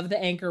of the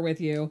Anchor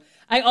with you.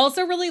 I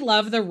also really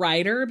love the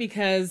rider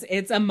because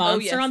it's a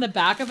monster on the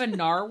back of a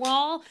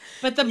narwhal,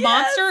 but the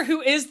monster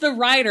who is the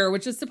rider,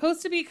 which is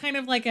supposed to be kind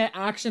of like an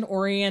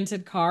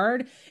action-oriented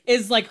card,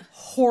 is like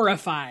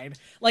horrified.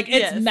 Like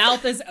its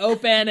mouth is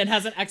open and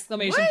has an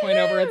exclamation point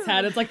over its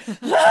head. It's like,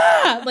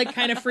 like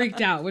kind of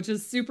freaked out, which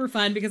is super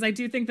fun because I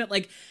do think that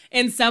like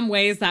in some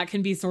ways that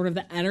can be sort of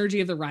the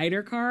energy of the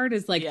rider card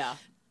is like,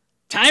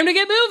 time to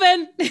get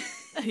moving.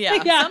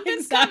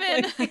 Something's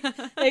coming.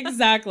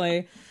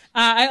 Exactly.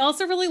 I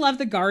also really love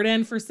the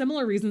garden for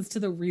similar reasons to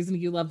the reason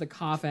you love the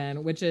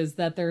coffin, which is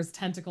that there's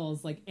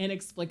tentacles like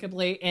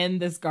inexplicably in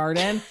this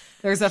garden.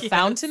 There's a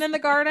fountain in the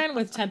garden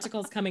with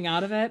tentacles coming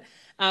out of it,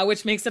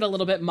 which makes it a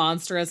little bit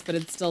monstrous, but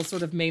it still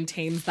sort of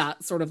maintains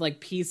that sort of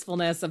like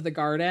peacefulness of the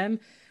garden,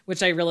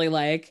 which I really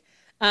like.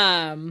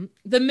 The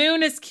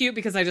moon is cute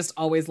because I just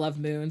always love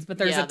moons, but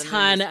there's a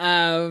ton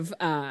of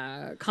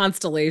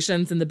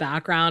constellations in the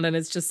background, and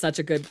it's just such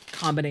a good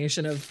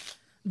combination of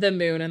the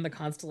moon and the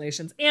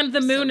constellations. And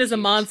the moon is a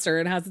monster.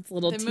 It has its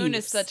little teeth. The moon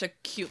is such a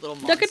cute little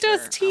monster. Look at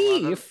those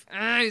teeth.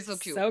 He's so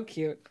cute. So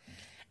cute.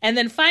 And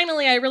then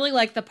finally, I really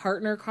like the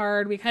partner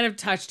card. We kind of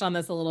touched on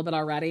this a little bit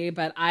already,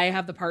 but I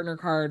have the partner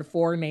card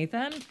for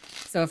Nathan.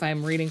 So if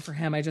I'm reading for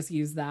him, I just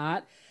use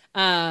that.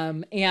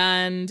 And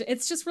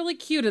it's just really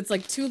cute. It's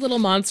like two little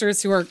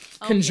monsters who are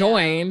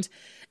conjoined.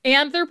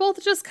 Yeah. And they're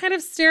both just kind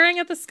of staring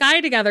at the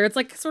sky together. It's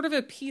like sort of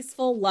a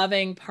peaceful,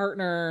 loving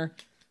partner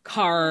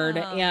card.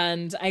 Oh.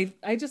 And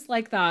I just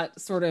like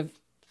that sort of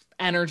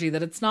energy,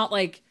 that it's not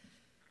like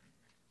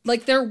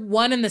they're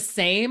one and the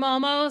same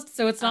almost.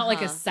 So it's not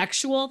like a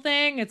sexual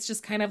thing. It's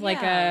just kind of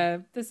like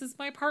a, this is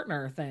my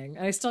partner thing.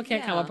 And I still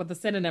can't come up with a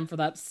synonym for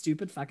that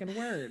stupid fucking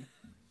word.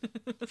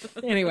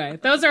 Anyway,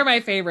 those are my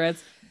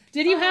favorites.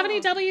 Did you have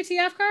any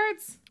WTF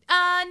cards?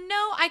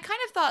 No, I kind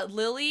of thought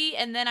Lily,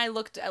 and then I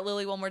looked at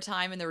Lily one more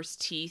time and there was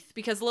teeth,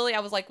 because Lily,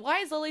 I was like, why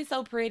is Lily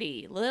so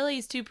pretty?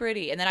 Lily's too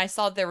pretty. And then I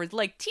saw there was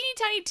like teeny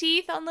tiny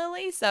teeth on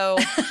Lily, so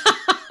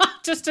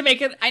just to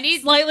make it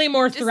slightly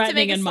more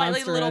threatening and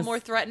monstrous. Slightly little more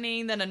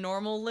threatening than a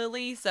normal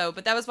Lily. So,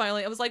 but that was my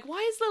only, I was like, why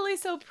is Lily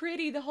so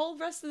pretty? The whole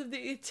rest of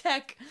the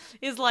deck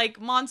is like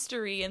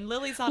monstery, and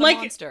Lily's not a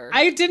monster.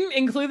 I didn't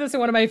include this in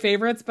one of my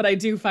favorites, but I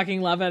do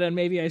fucking love it, and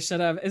maybe I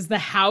should have, is the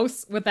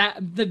house with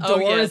the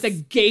door is a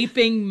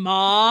gaping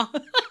maw.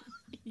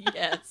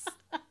 Yes.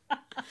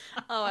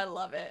 Oh, I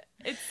love it.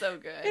 It's so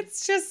good.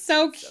 It's just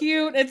so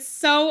cute. It's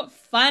so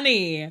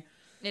funny.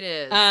 It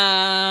is.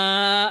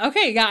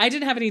 Okay, yeah, I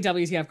didn't have any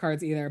WTF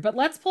cards either, but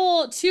let's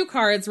pull two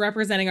cards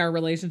representing our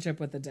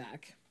relationship with the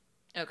deck.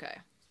 Okay.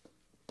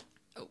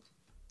 Oh,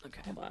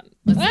 okay. Hold on.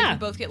 Let's see if we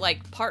both get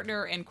like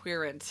partner and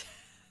querent.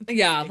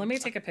 Yeah, let me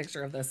take a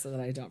picture of this so that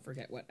I don't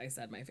forget what I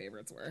said my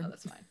favorites were. Oh,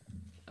 that's fine.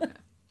 Okay.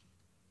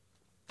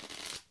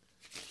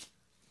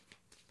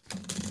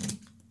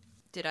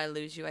 Did I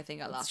lose you? I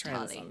think I lost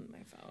Holly. This on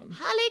my phone.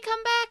 Holly,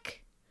 come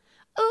back.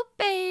 Oh,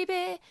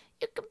 baby,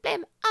 you can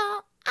blame it all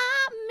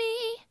on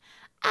me.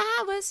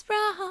 I was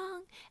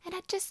wrong, and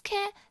I just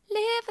can't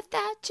live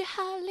without you,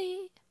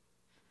 Holly.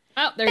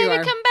 Oh, there you are.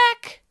 Baby, come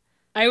back.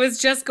 I was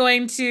just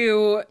going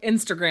to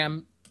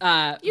Instagram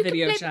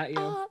video chat you.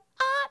 All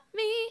on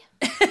me.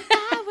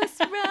 I was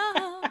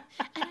wrong,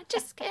 and I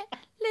just can't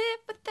live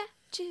without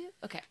you.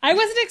 Okay. I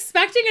wasn't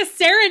expecting a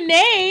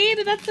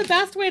serenade. That's the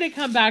best way to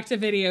come back to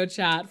video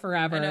chat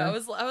forever. I know.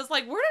 I was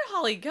like, where did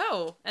Holly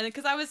go? And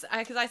because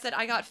I said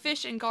I got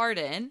fish and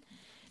garden,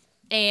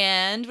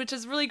 and which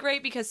is really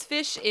great because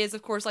fish is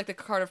of course like the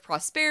card of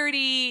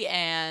prosperity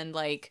and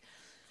like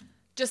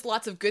just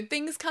lots of good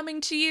things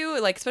coming to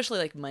you, like especially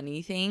like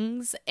money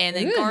things, and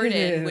then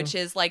garden, which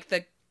is like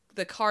the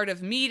card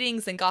of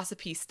meetings and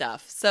gossipy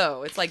stuff.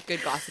 So it's like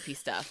good gossipy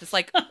stuff. It's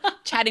like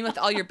chatting with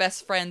all your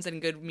best friends in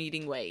good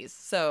meeting ways.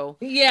 So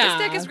this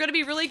deck is going to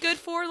be really good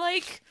for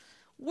like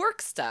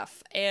work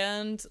stuff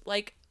and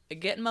like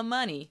getting my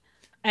money.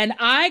 And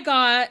I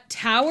got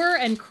Tower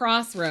and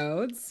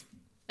Crossroads.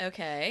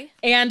 Okay.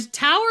 And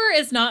Tower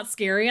is not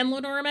scary in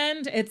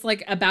Lenormand. It's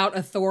like about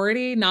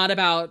authority, not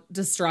about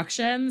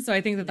destruction. So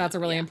I think that that's a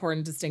really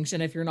important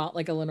distinction if you're not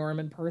like a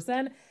Lenormand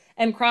person.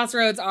 And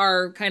Crossroads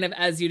are kind of,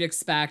 as you'd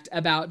expect,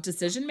 about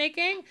decision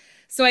making.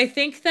 So I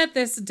think that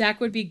this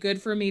deck would be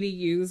good for me to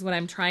use when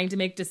I'm trying to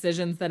make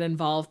decisions that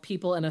involve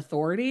people in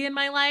authority in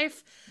my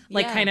life.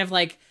 Like kind of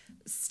like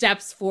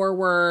steps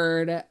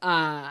forward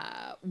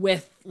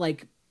with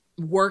like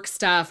work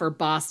stuff or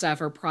boss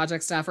stuff or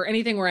project stuff or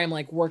anything where I'm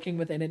like working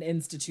within an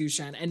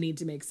institution and need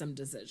to make some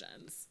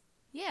decisions.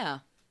 Yeah.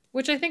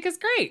 Which I think is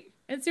great.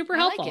 It's super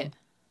helpful. Like it.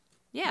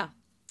 Yeah.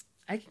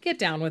 I can get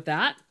down with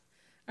that.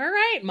 All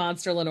right,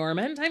 Monster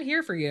Lenormand, I'm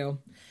here for you.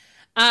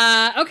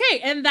 Okay,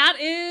 and that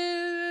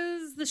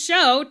is the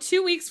show.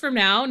 2 weeks from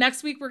now,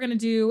 next week, we're going to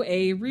do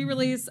a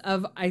re-release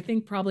of, I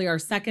think, probably our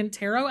second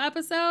tarot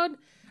episode,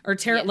 or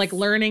like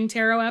learning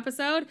tarot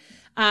episode.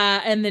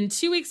 And then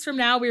 2 weeks from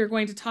now, we are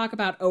going to talk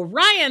about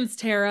Orion's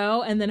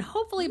tarot, and then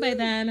hopefully by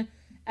then,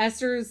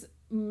 Esther's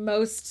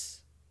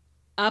most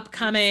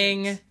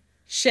upcoming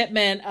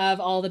shipment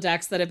of all the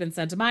decks that have been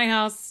sent to my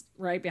house,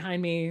 right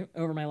behind me,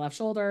 over my left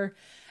shoulder.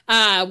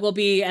 Will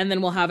be, and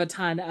then we'll have a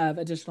ton of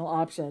additional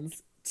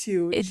options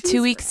to in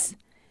 2 weeks.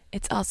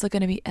 It's also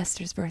going to be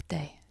Esther's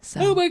birthday,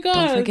 so oh my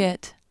God, don't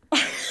forget.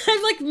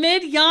 I'm like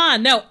mid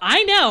yawn. No,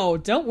 I know.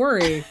 Don't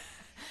worry.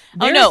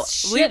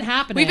 Shit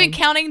happening. We've been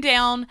counting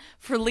down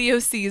for Leo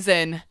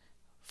season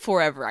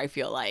forever. I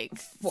feel like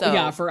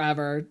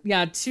forever.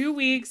 Yeah, 2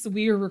 weeks.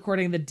 We are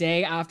recording the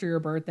day after your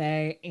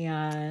birthday,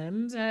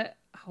 and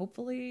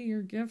hopefully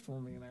your gift will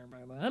be there by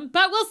then,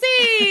 but we'll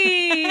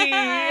see.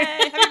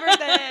 Happy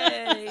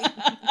birthday.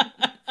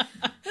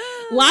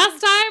 Last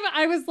time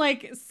I was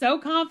like so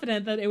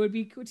confident that it would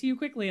be to you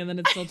quickly, and then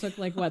it still took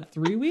like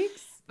 3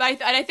 weeks.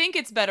 But I think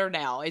it's better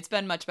now. It's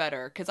been much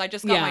better because I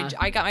just got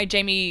I got my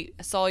Jamie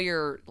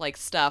Sawyer like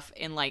stuff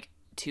in like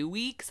 2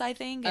 weeks, I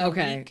think.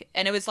 Okay. A week.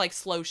 And it was like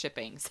slow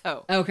shipping.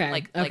 So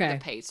like the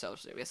pay so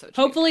cheap.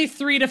 Hopefully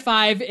 3 to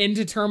 5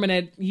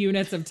 indeterminate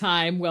units of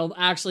time will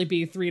actually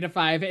be 3 to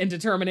 5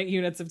 indeterminate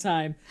units of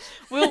time.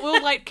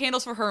 We'll light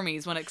candles for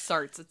Hermes when it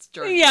starts its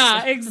journey.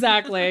 Yeah,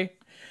 exactly.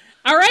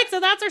 All right, so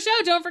that's our show.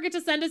 Don't forget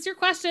to send us your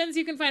questions.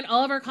 You can find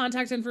all of our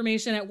contact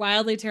information at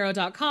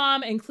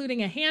wildlytarot.com,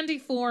 including a handy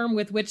form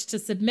with which to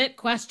submit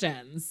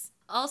questions.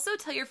 Also,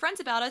 tell your friends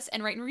about us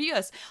and rate and review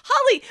us.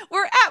 Holly,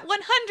 we're at 100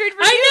 reviews.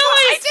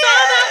 I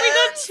saw that. We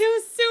got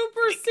 2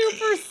 super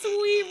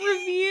sweet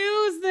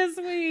reviews this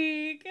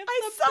week.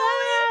 I saw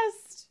it.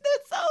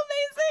 That's so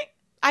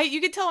amazing.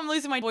 You can tell I'm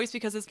losing my voice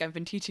because I've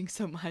been teaching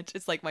so much.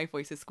 It's like my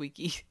voice is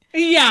squeaky.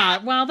 Yeah,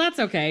 well, that's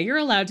okay. You're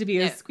allowed to be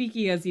as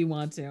squeaky as you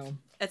want to.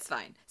 It's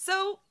fine.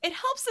 So it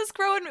helps us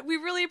grow, and we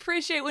really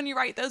appreciate when you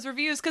write those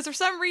reviews, because for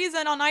some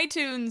reason on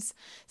iTunes,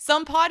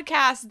 some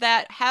podcasts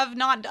that have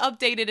not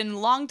updated in a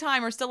long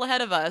time are still ahead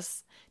of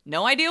us.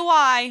 No idea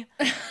why.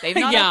 They've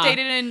not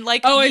updated in years.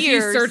 If you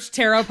search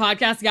tarot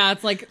podcast,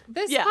 it's like,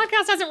 this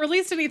podcast hasn't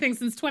released anything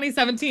since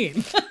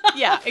 2017.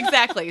 Yeah,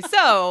 exactly.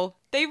 So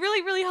they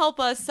really, really help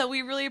us. So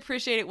we really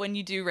appreciate it when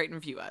you do rate and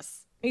review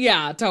us.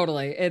 Yeah,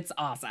 totally. It's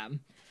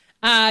awesome.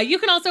 You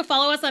can also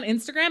follow us on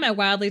Instagram at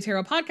Wildly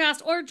Tarot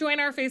Podcast, or join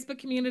our Facebook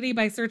community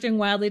by searching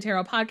Wildly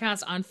Tarot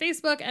Podcast on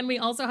Facebook. And we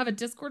also have a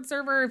Discord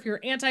server if you're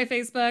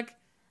anti-Facebook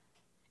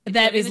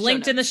that is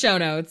linked in the show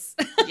notes.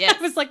 Yes.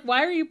 I was like,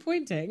 why are you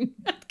pointing?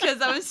 Because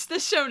that was the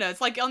show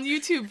notes, like on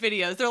YouTube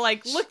videos. They're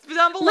like, look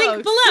down below.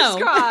 Link below.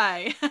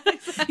 Subscribe.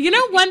 You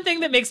know, one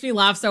thing that makes me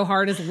laugh so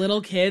hard is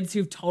little kids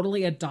who've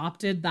totally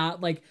adopted that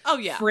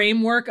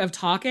framework of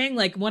talking.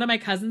 Like, one of my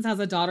cousins has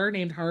a daughter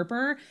named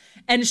Harper,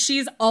 and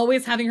she's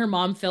always having her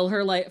mom film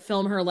her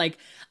like,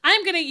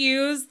 I'm going to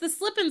use the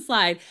slip and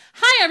slide.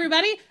 Hi,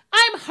 everybody.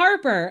 I'm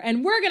Harper,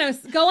 and we're going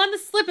to go on the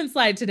slip and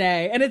slide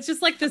today. And it's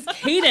just like this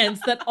cadence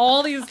that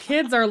all these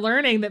kids are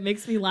learning that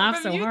makes me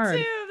laugh so hard.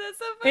 That's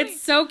so funny.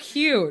 It's so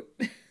cute.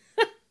 And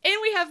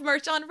we have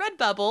merch on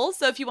Redbubble.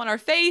 So if you want our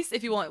face,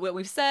 if you want what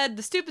we've said,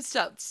 the stupid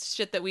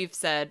shit that we've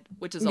said,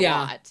 which is a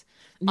lot.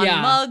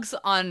 On mugs,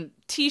 on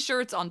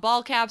t-shirts, on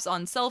ball caps,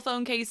 on cell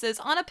phone cases,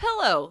 on a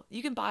pillow.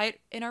 You can buy it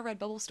in our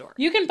Redbubble store.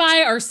 You can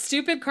buy our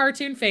stupid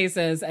cartoon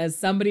faces, as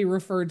somebody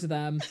referred to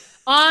them,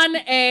 on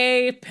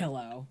a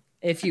pillow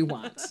if you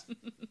want.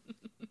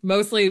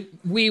 Mostly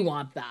we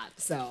want that,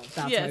 so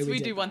that's why we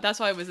do want. That's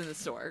why it was in the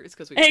store. It's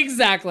because we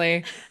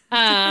exactly.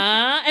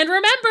 And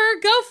remember,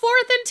 go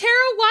forth and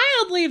tarot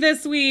wildly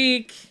this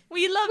week.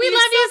 We love you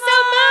so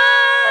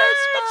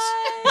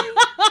much.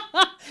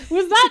 Bye.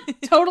 Was that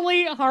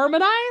totally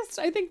harmonized?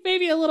 I think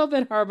maybe a little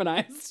bit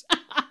harmonized.